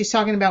 she's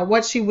talking about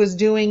what she was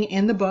doing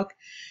in the book.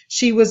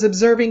 She was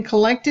observing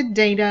collected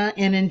data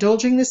and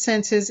indulging the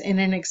senses in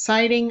an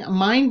exciting,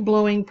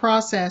 mind-blowing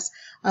process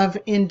of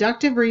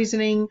inductive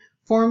reasoning,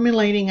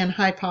 formulating an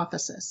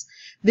hypothesis.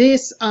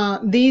 These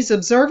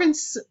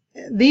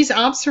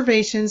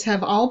observations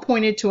have all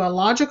pointed to a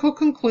logical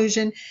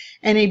conclusion,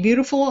 and a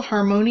beautiful,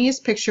 harmonious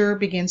picture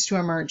begins to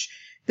emerge.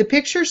 The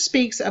picture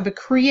speaks of a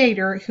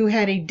creator who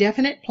had a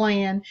definite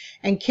plan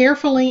and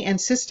carefully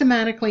and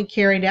systematically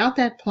carried out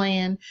that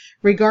plan,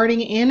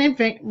 recording in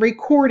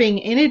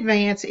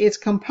advance its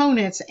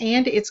components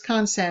and its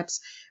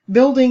concepts,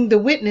 building the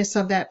witness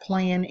of that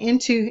plan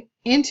into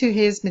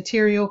his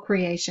material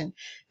creation.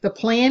 The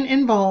plan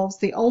involves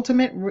the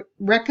ultimate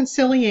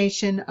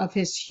reconciliation of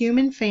his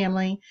human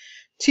family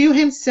to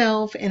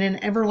himself in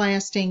an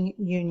everlasting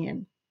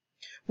union.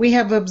 We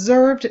have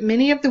observed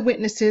many of the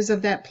witnesses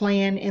of that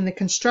plan in the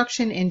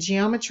construction and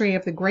geometry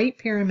of the Great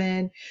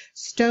Pyramid,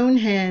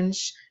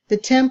 Stonehenge, the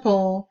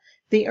Temple,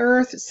 the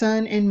Earth,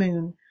 Sun, and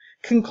Moon.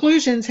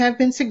 Conclusions have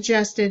been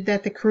suggested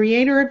that the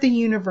creator of the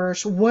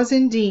universe was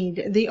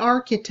indeed the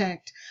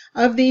architect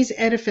of these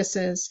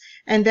edifices,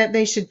 and that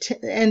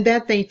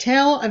they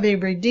tell of a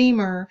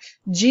Redeemer,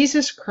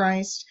 Jesus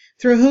Christ,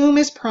 through whom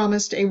is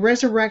promised a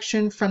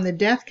resurrection from the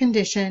death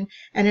condition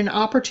and an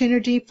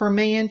opportunity for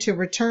man to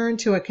return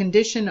to a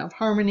condition of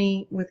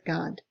harmony with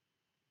God.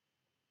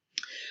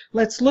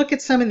 Let's look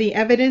at some of the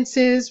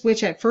evidences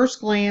which at first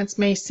glance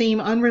may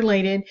seem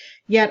unrelated,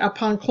 yet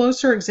upon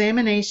closer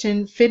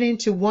examination fit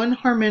into one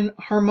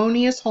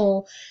harmonious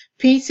whole,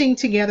 piecing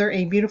together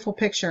a beautiful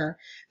picture.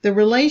 The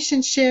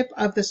relationship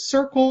of the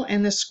circle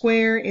and the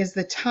square is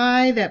the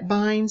tie that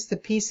binds the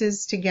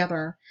pieces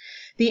together.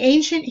 The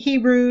ancient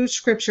Hebrew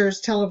scriptures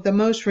tell of the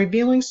most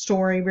revealing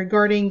story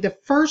regarding the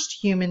first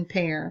human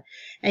pair,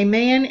 a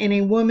man and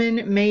a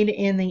woman made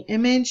in the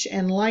image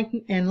and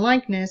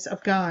likeness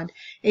of God,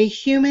 a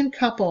human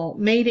couple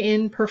made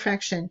in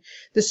perfection.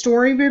 The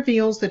story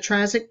reveals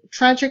the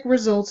tragic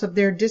results of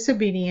their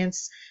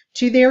disobedience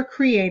to their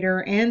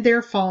Creator and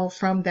their fall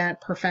from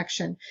that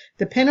perfection.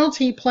 The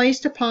penalty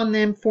placed upon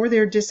them for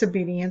their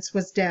disobedience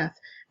was death,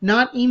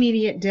 not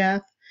immediate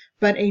death,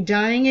 but a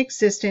dying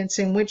existence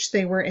in which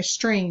they were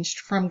estranged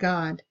from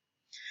God.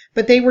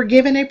 But they were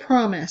given a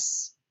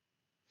promise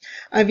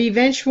of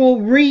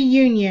eventual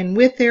reunion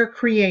with their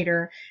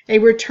Creator, a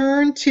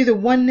return to the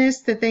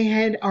oneness that they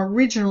had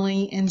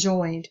originally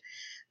enjoyed.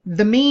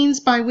 The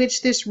means by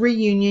which this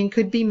reunion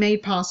could be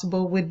made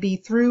possible would be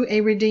through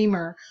a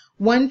Redeemer,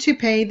 one to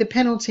pay the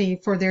penalty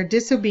for their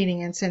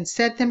disobedience and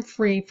set them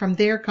free from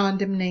their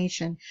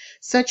condemnation.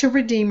 Such a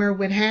Redeemer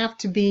would have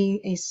to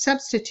be a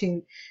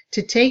substitute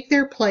to take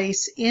their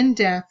place in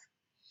death,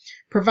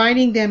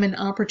 providing them an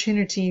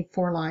opportunity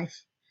for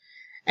life.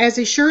 As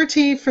a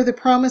surety for the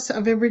promise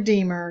of a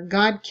Redeemer,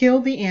 God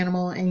killed the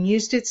animal and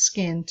used its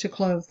skin to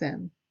clothe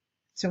them.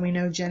 So we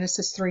know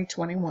Genesis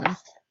 3:21.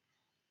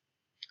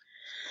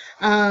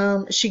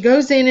 She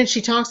goes in and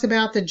she talks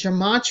about the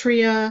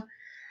gematria.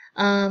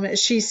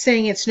 She's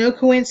saying it's no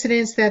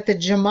coincidence that the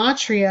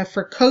gematria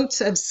for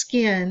coats of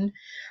skin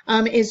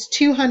is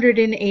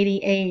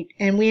 288,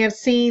 and we have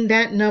seen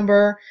that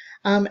number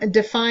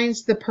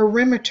defines the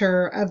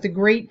perimeter of the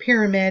Great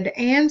Pyramid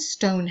and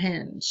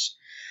Stonehenge.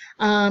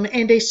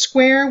 And a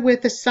square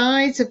with the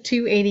sides of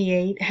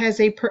 288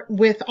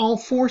 with all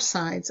four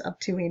sides of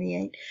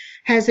 288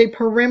 has a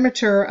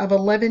perimeter of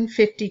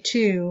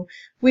 1152,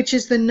 which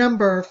is the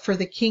number for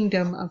the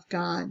kingdom of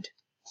God.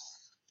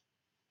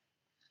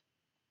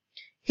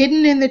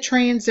 Hidden in the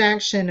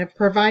transaction of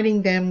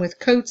providing them with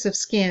coats of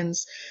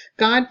skins,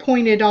 God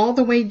pointed all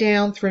the way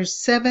down through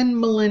 7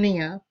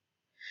 millennia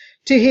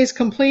to his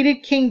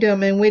completed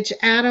kingdom, in which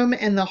Adam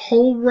and the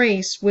whole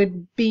race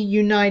would be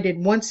united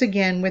once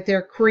again with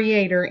their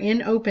Creator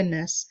in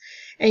openness,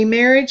 a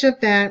marriage of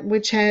that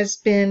which has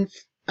been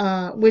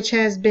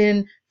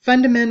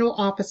fundamental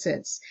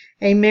opposites,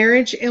 a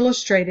marriage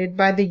illustrated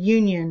by the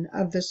union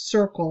of the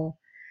circle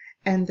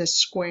and the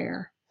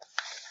square.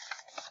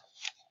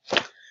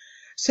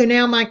 So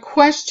now my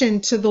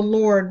question to the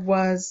Lord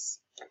was,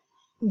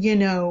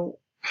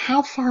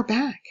 how far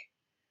back?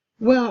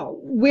 Well,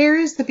 where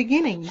is the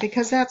beginning?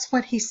 Because that's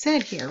what he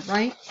said here,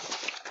 right?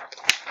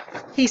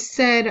 He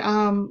said,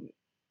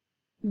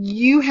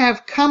 you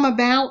have come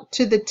about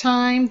to the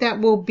time that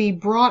will be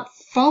brought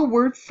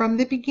forward from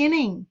the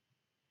beginning,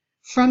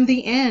 from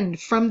the end,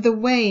 from the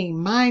way,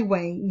 my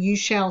way. You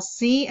shall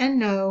see and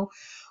know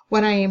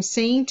what I am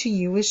saying to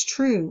you is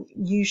true.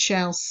 You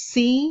shall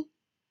see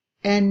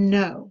and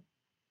know.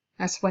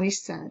 That's what he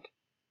said.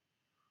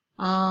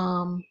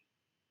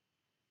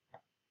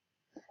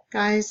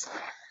 Guys,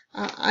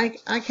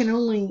 I can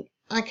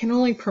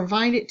only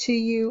provide it to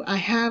you. I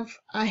have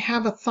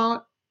a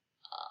thought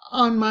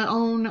on my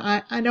own.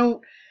 I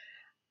don't.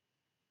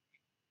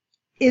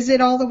 Is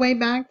it all the way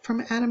back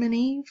from Adam and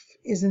Eve?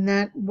 Isn't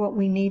that what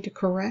we need to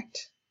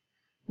correct?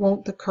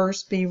 Won't the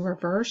curse be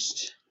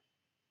reversed?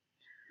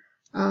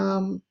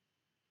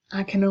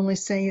 I can only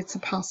say it's a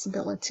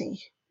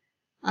possibility.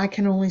 I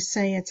can only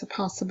say it's a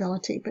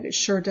possibility, but it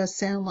sure does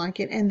sound like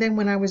it. And then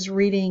when I was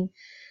reading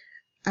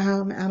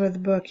out of the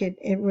book,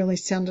 it really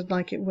sounded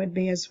like it would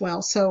be as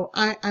well. So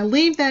I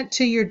leave that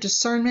to your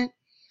discernment.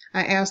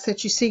 I ask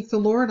that you seek the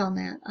Lord on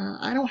that.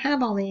 I don't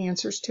have all the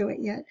answers to it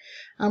yet.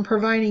 I'm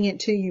providing it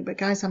to you. But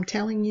guys, I'm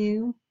telling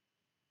you,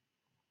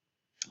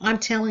 I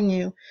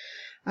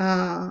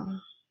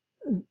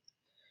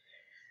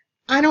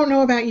don't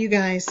know about you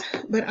guys,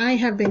 but I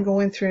have been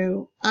going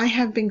through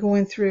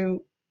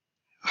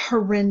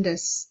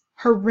horrendous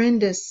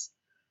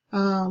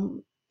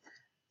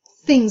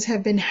things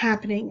have been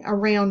happening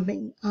around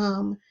me,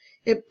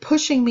 it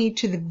pushing me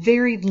to the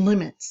very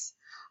limits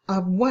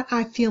of what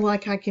I feel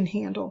like I can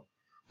handle.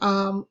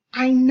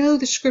 I know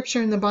the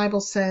scripture in the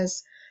Bible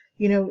says,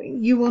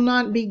 you will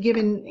not be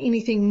given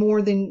anything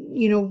more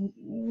than,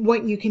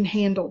 what you can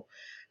handle.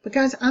 But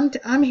guys,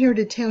 I'm here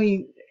to tell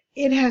you,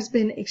 it has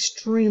been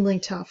extremely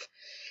tough.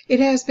 It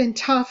has been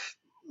tough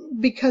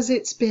because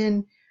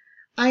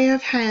I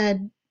have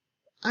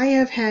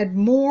had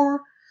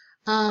more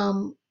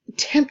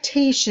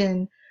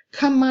temptation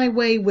come my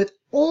way with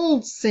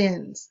old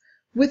sins,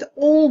 with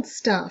old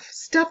stuff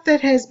that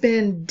has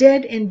been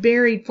dead and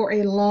buried for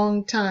a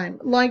long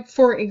time. Like,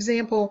 for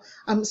example,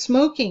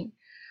 smoking.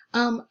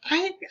 I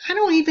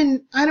don't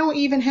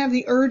even have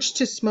the urge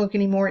to smoke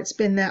anymore. It's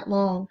been that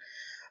long.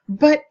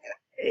 But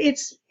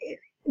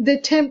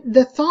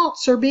the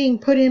thoughts are being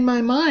put in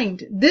my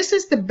mind. This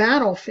is the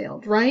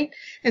battlefield, right?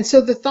 And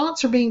so the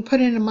thoughts are being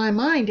put into my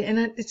mind, and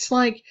it's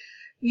like,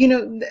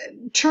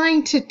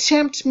 trying to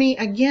tempt me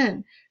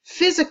again,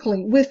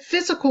 physically, with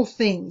physical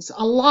things.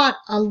 A lot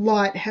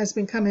has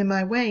been coming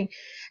my way.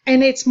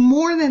 And it's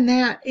more than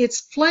that. It's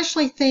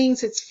fleshly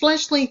things. It's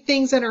fleshly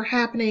things that are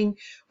happening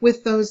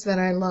with those that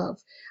I love.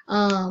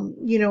 I'm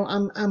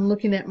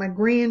looking at my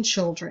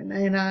grandchildren,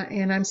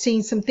 and I'm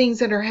seeing some things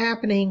that are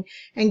happening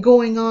and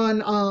going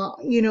on,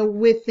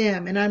 with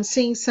them. And I'm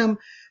seeing some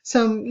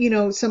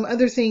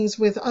other things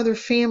with other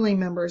family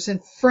members and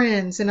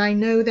friends. And I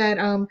know that,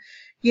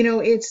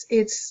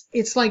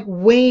 it's like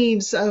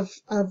waves of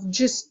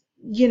just,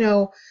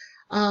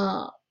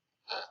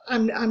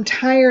 I'm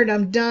tired.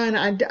 I'm done.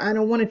 I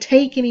don't want to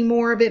take any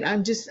more of it.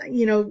 I'm just,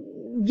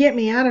 get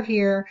me out of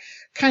here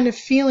kind of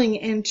feeling.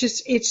 And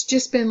it's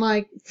just been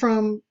like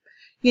from,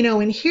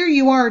 and here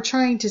you are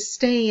trying to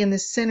stay in the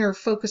center,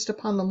 focused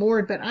upon the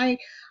Lord. But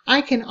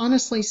I can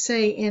honestly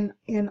say in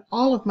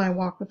all of my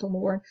walk with the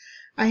Lord,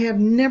 I have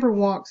never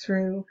walked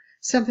through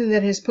something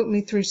that has put me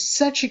through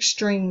such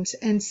extremes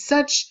and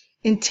such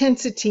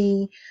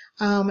intensity,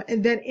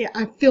 that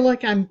I feel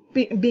like I'm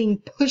being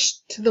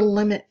pushed to the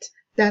limit.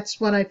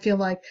 That's what I feel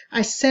like.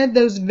 I said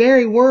those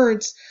very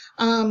words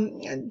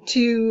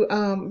to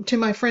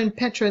my friend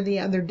Petra the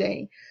other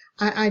day.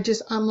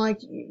 I'm like,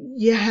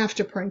 you have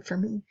to pray for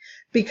me,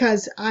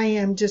 because I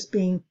am just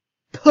being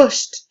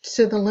pushed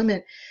to the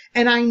limit.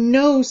 And I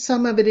know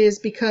some of it is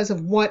because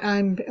of what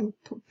I'm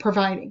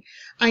providing.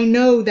 I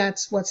know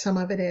that's what some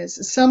of it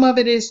is. Some of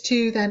it is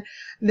too that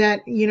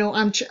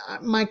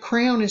my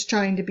crown is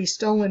trying to be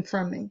stolen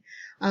from me.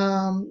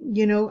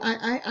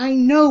 I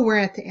know we're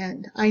at the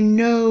end. I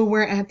know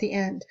we're at the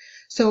end.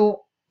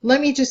 So let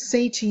me just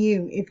say to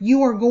you, if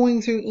you are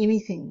going through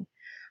anything,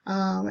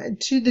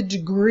 to the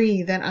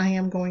degree that I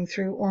am going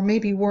through, or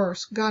maybe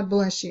worse. God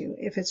bless you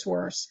if it's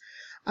worse.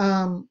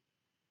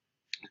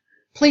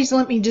 Please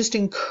let me just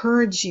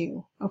encourage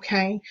you,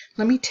 okay?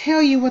 Let me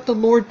tell you what the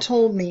Lord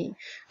told me.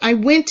 I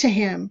went to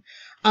him,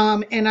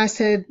 and I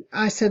said,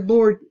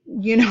 Lord,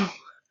 you know,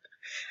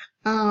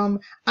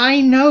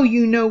 I know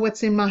you know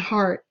what's in my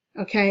heart,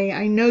 okay?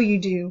 I know you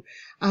do.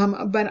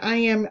 But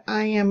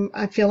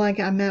I feel like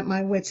I'm at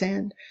my wit's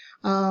end.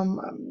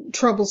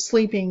 Trouble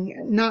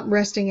sleeping, not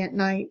resting at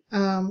night,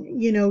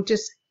 you know,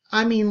 just,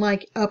 I mean,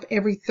 like up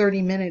every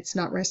 30 minutes,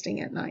 not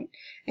resting at night.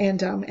 And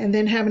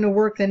then having to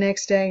work the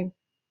next day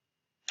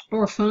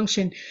or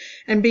function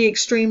and be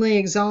extremely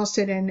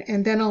exhausted,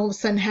 and then all of a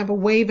sudden have a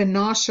wave of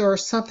nausea or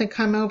something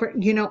come over.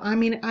 You know, I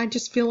mean, I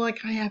just feel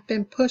like I have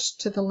been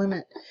pushed to the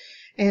limit.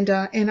 And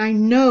I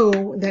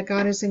know that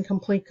God is in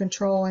complete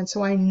control. And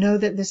so I know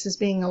that this is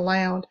being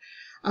allowed,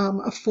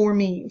 for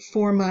me,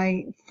 for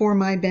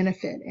my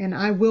benefit. And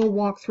I will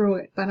walk through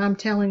it. But I'm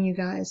telling you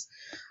guys,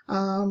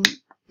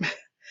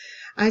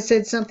 I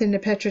said something to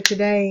Petra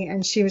today,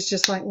 and she was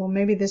just like, well,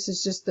 maybe this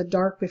is just the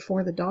dark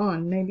before the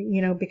dawn. Maybe,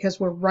 you know,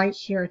 because we're right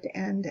here at the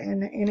end,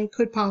 and it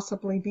could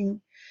possibly be.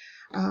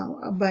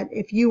 But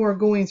if you are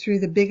going through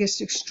the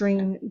biggest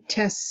extreme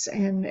tests,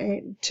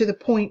 and to the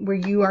point where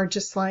you are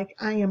just like,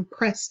 I am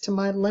pressed to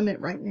my limit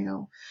right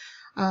now,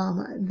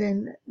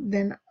 then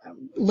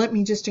let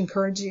me just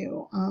encourage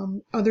you.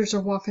 Others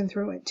are walking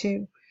through it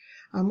too.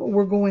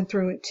 We're going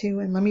through it too.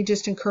 And let me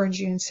just encourage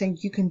you and say,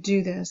 you can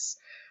do this.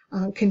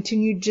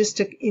 Continue just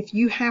to, if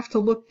you have to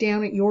look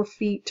down at your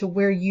feet to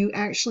where you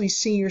actually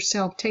see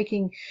yourself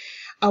taking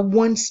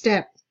one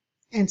step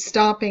and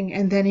stopping,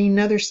 and then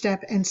another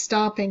step and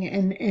stopping,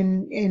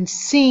 and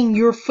seeing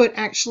your foot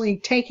actually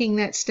taking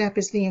that step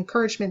is the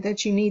encouragement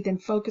that you need, then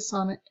focus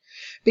on it.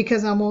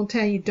 Because I won't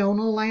tell you, don't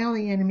allow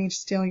the enemy to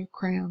steal your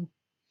crown.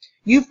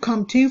 You've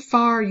come too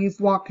far. You've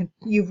walked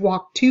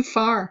too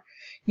far.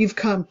 You've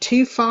come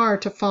too far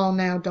to fall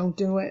now. Don't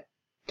do it.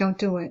 Don't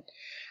do it.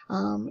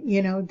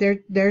 You know,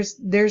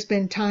 there's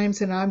been times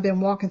that I've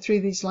been walking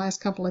through these last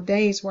couple of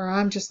days where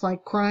I'm just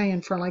like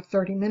crying for like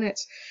 30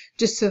 minutes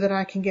just so that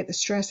I can get the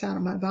stress out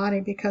of my body,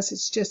 because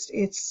it's just,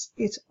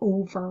 it's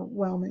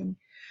overwhelming.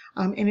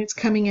 And it's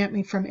coming at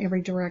me from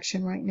every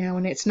direction right now.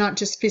 And it's not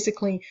just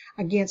physically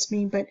against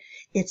me, but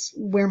it's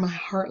where my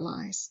heart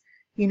lies.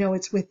 You know,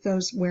 it's with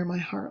those where my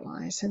heart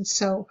lies. And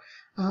so,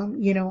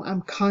 you know,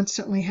 I'm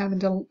constantly having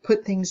to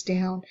put things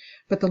down.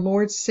 But the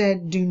Lord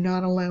said, do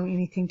not allow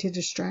anything to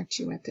distract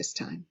you at this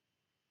time.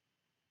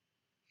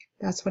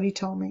 That's what he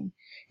told me.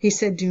 He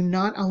said, do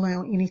not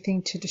allow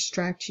anything to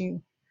distract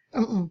you.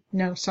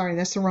 No, sorry,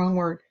 that's the wrong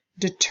word.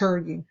 Deter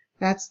you.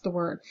 That's the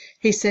word.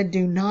 He said,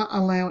 do not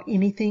allow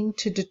anything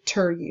to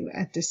deter you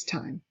at this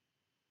time.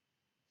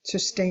 So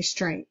stay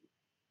straight.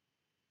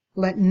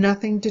 Let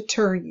nothing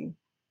deter you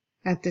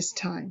at this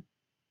time.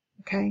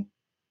 Okay?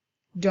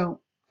 Don't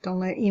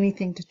let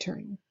anything deter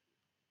you.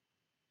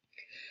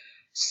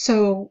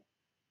 So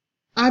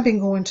I've been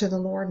going to the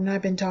Lord, and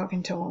I've been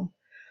talking to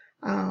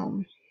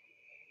him.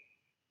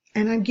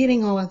 And I'm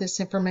getting all of this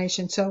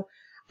information. So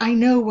I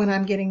know what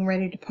I'm getting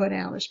ready to put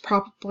out is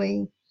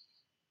probably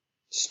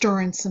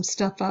stirring some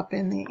stuff up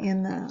in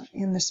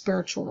the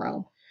spiritual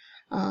realm.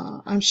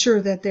 I'm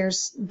sure that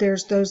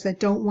there's those that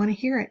don't want to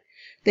hear it.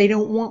 They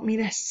don't want me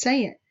to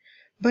say it.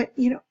 But,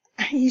 you know,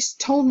 he's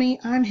told me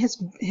I'm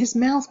his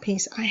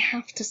mouthpiece. I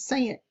have to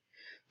say it.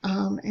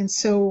 And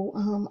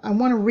so I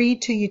want to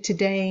read to you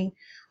today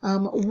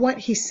what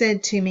he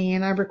said to me,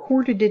 and I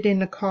recorded it in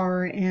the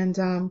car, and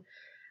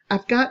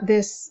I've got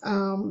this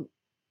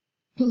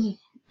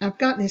I've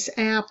got this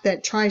app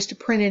that tries to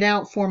print it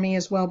out for me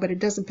as well, but it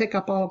doesn't pick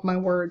up all of my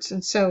words,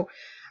 and so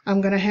I'm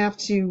going to have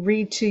to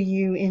read to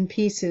you in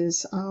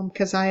pieces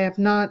because I have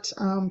not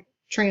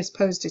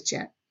transposed it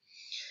yet.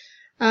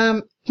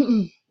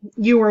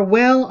 You are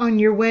well on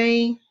your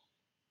way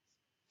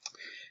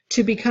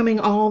to becoming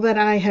all that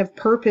I have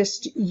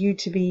purposed you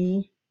to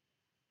be.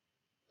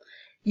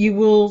 You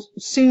will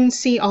soon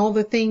see all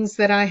the things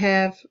that I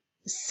have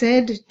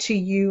said to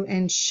you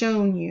and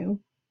shown you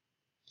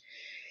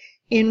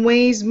in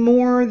ways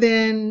more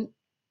in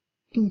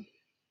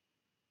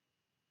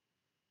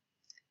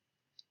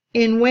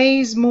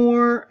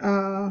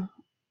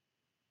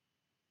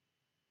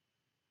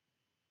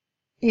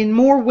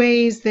more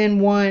ways than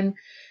one.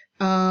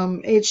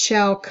 It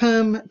shall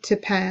come to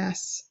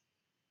pass.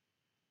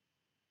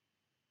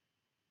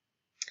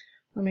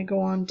 Let me go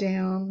on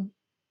down.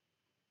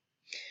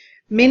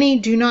 Many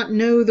do not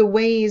know the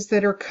ways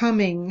that are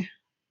coming,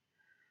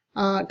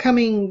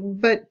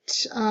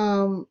 but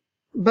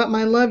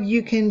my love,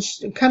 you can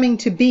coming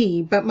to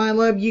be. But my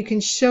love, you can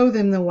show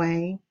them the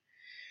way.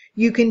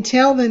 You can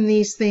tell them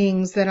these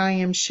things that I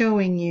am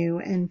showing you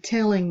and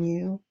telling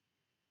you.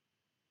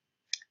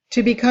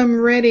 To become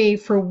ready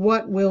for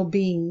what will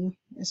be,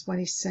 is what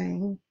he's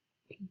saying.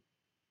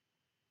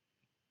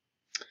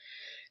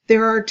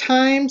 There are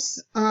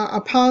times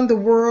upon the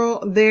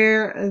world.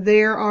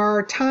 There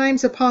are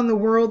times upon the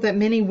world that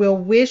many will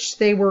wish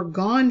they were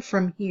gone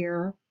from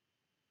here.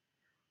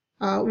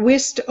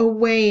 whisked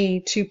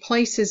away to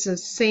places of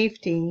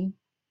safety,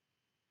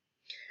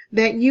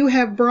 that you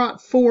have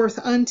brought forth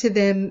unto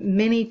them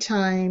many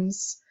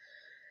times,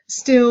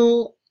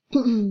 still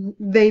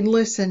they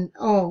listen.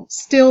 Oh,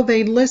 still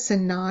they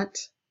listen not.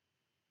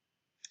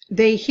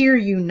 They hear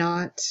you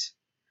not.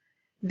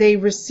 They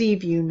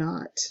receive you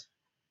not.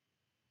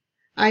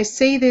 I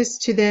say this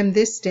to them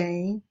this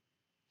day,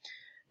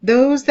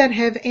 those that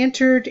have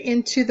entered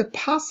into the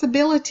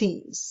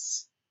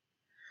possibilities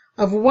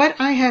of what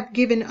I have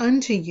given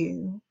unto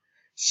you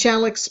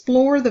shall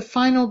explore the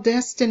final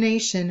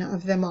destination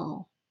of them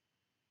all.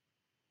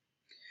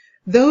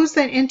 Those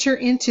that enter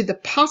into the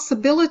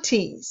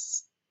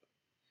possibilities,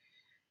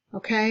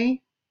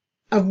 okay,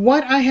 of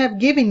what I have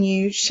given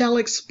you shall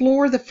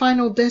explore the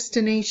final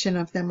destination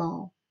of them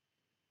all.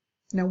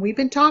 Now, we've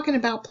been talking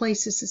about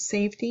places of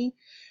safety.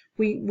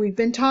 We've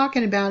been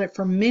talking about it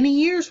for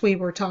many years. We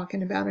were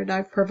talking about it.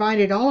 I've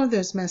provided all of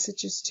those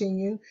messages to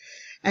you.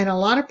 And a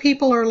lot of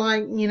people are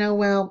like,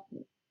 well,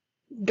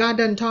 God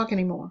doesn't talk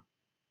anymore.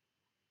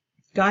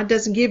 God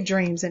doesn't give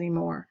dreams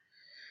anymore.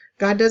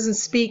 God doesn't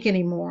speak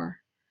anymore.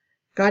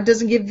 God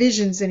doesn't give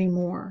visions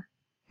anymore.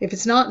 If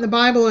it's not in the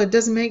Bible, it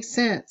doesn't make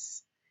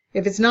sense.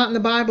 If it's not in the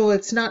Bible,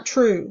 it's not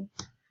true.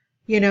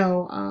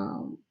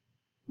 Well,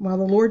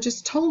 the Lord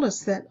just told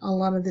us that a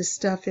lot of this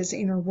stuff is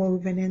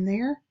interwoven in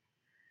there.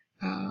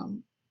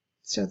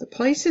 So the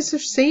places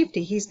of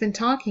safety, He's been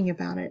talking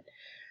about it.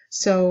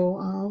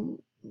 So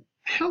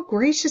how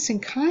gracious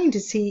and kind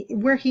is He,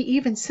 where He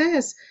even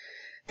says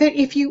that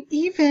if you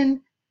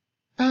even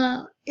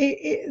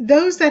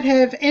those that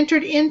have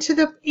entered into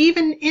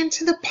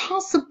the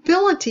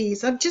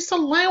possibilities of just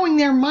allowing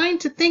their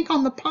mind to think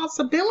on the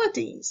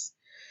possibilities,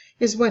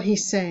 is what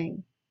He's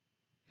saying.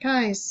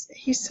 Guys,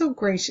 He's so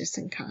gracious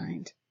and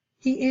kind.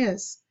 He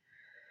is.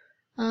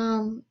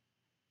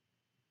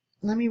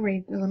 Let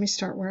me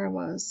start where I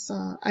was.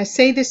 I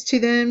say this to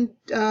them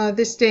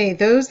this day,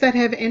 those that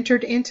have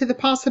entered into the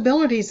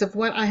possibilities of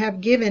what I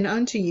have given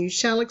unto you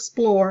shall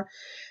explore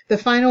the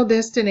final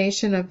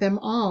destination of them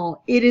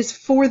all. It is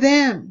for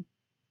them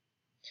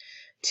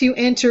to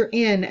enter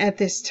in at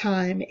this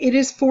time. It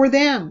is for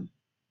them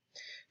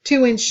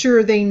to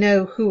ensure they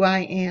know who I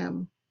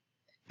am.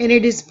 And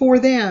it is for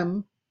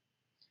them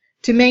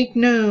to make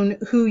known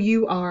who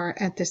you are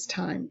at this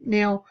time.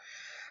 Now,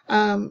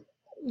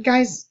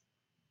 guys,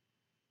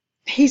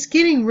 He's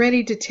getting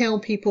ready to tell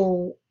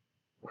people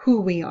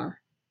who we are.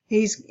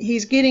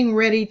 He's getting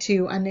ready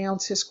to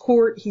announce His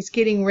court. He's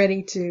getting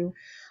ready to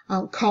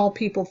call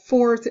people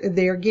forth.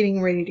 They're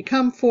getting ready to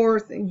come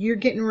forth. You're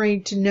getting ready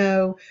to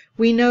know.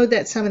 We know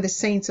that some of the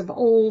saints of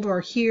old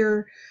are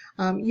here.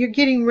 You're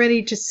getting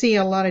ready to see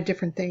a lot of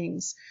different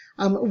things.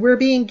 We're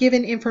being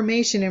given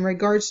information in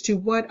regards to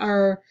what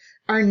our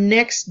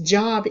next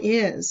job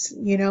is,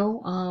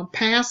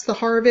 past the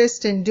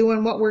harvest and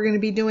doing what we're going to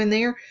be doing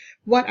there,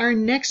 what our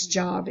next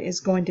job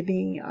is going to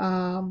be.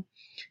 So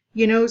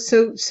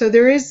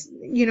there is,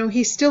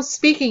 He's still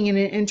speaking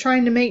and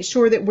trying to make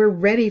sure that we're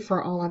ready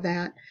for all of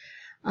that.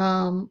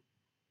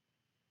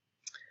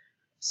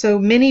 So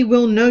many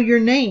will know your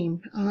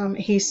name,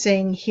 He's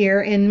saying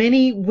here, and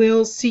many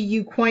will see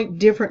you quite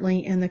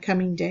differently in the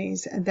coming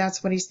days. And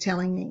that's what He's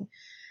telling me.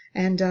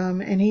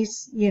 And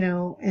He's,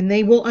 and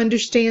they will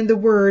understand the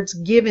words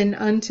given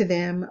unto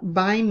them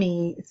by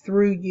me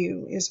through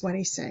you, is what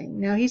He's saying.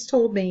 Now, He's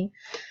told me,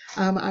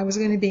 I was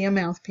going to be a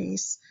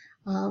mouthpiece.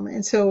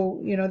 And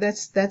so,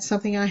 that's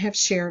something I have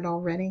shared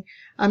already.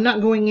 I'm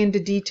not going into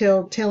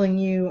detail telling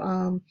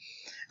you,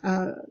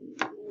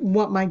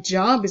 what my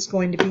job is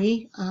going to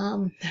be,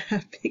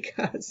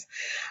 because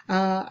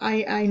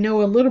I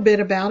know a little bit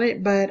about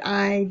it, but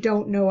I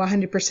don't know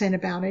 100%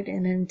 about it.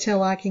 And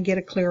until I can get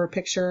a clearer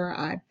picture,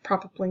 I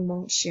probably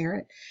won't share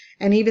it.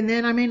 And even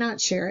then, I may not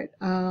share it.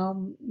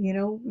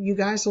 You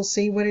guys will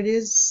see what it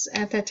is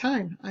at that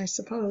time, I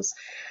suppose.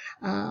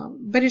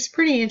 But it's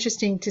pretty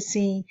interesting to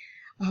see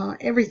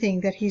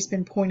everything that He's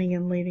been pointing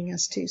and leading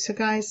us to. So,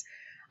 guys,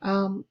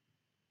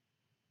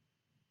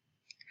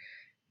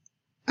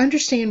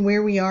 understand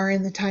where we are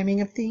in the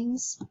timing of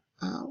things.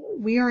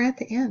 We are at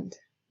the end.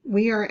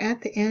 We are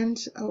at the end.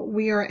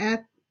 We are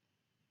at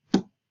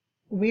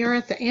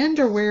the end,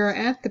 or we're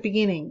at the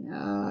beginning.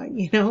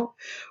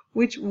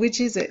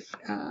 Which is it?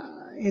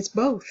 It's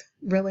both,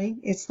 really.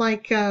 It's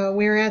like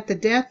we're at the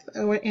death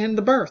and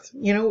the birth.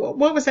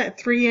 What was that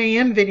 3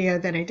 a.m. video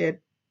that I did?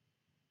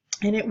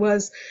 And it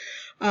was,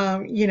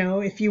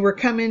 if you were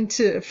coming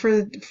to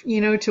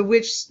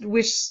which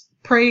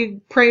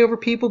pray over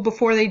people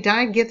before they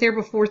die, get there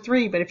before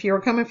 3. But if you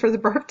were coming for the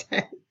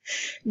birthday,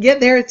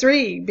 get there at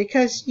 3,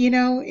 because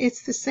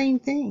it's the same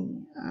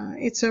thing.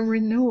 It's a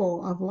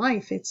renewal of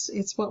life.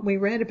 It's what we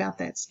read about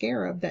that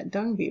scarab, that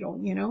dung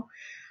beetle.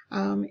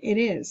 It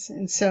is.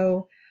 And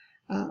so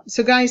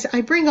guys,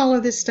 I bring all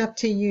of this stuff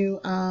to you.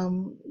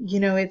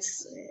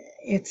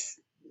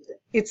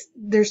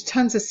 There's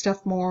tons of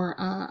stuff more.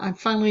 I'm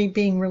finally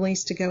being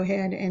released to go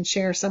ahead and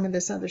share some of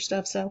this other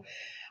stuff. So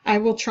I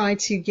will try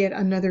to get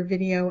another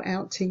video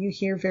out to you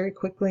here very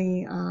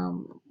quickly.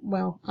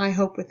 Well, I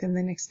hope within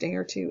the next day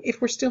or two,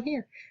 if we're still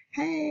here.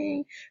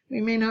 Hey,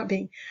 we may not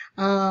be.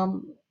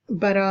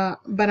 But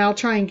I'll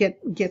try and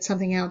get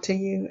something out to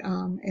you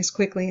as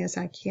quickly as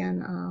I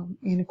can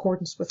in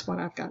accordance with what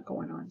I've got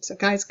going on. So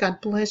guys,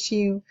 God bless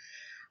you.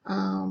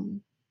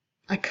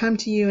 I come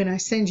to you and I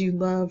send you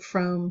love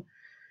from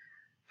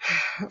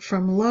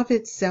love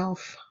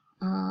itself.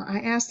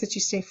 I ask that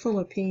you stay full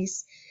of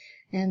peace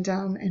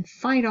and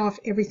fight off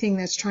everything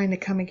that's trying to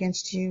come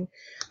against you.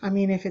 I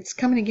mean, if it's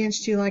coming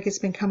against you like it's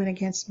been coming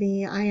against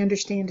me, I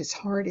understand it's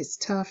hard, it's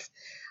tough.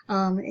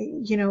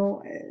 You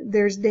know,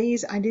 there's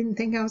days I didn't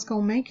think I was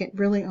going to make it,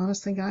 really,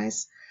 honestly,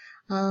 guys.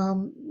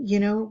 You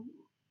know,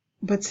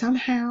 but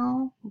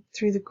somehow,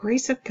 through the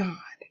grace of God,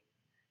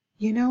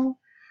 you know,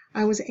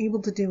 I was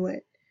able to do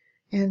it.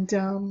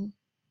 And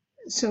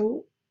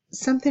so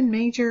something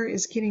major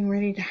is getting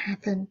ready to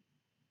happen.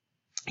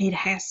 It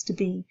has to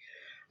be.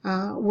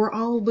 We're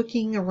all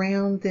looking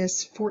around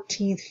this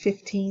 14th,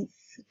 15th,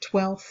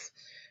 12th,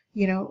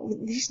 you know,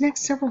 these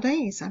next several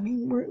days. I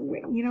mean,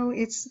 you know,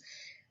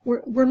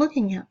 we're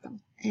looking at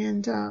them,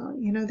 and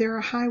you know, they're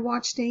a high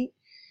watch date.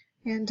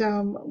 And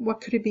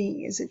what could it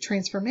be? Is it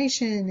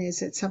transformation?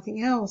 Is it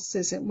something else?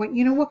 Is it what?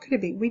 You know, what could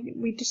it be?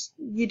 We just,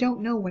 you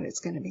don't know what it's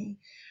going to be.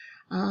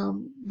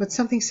 But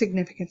something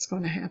significant is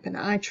going to happen.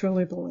 I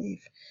truly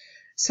believe.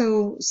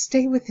 So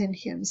stay within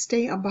Him.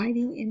 Stay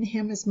abiding in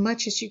Him as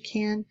much as you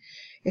can.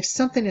 If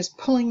something is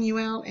pulling you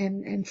out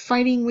and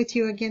fighting with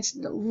you against,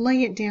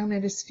 lay it down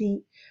at His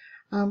feet.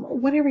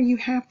 Whatever you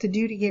have to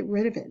do to get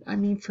rid of it. I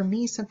mean, for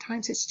me,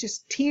 sometimes it's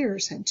just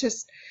tears and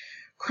just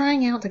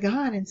crying out to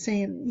God and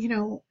saying, you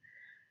know,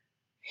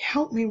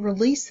 help me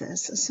release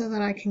this so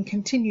that I can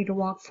continue to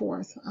walk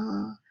forth.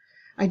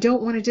 I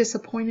don't want to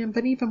disappoint Him,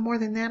 but even more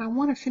than that, I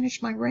want to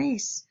finish my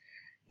race.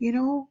 You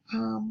know,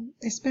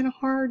 it's been a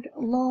hard,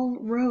 long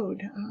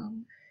road.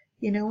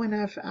 You know, and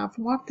I've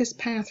walked this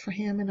path for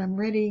Him, and I'm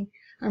ready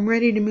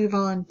to move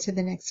on to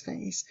the next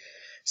phase.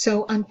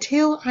 So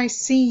until I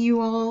see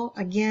you all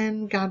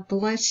again, God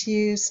bless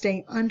you.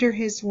 Stay under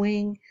His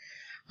wing.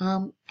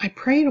 I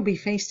pray it'll be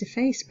face to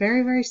face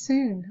very, very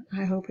soon.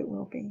 I hope it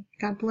will be.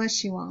 God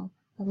bless you all.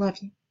 I love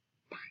you.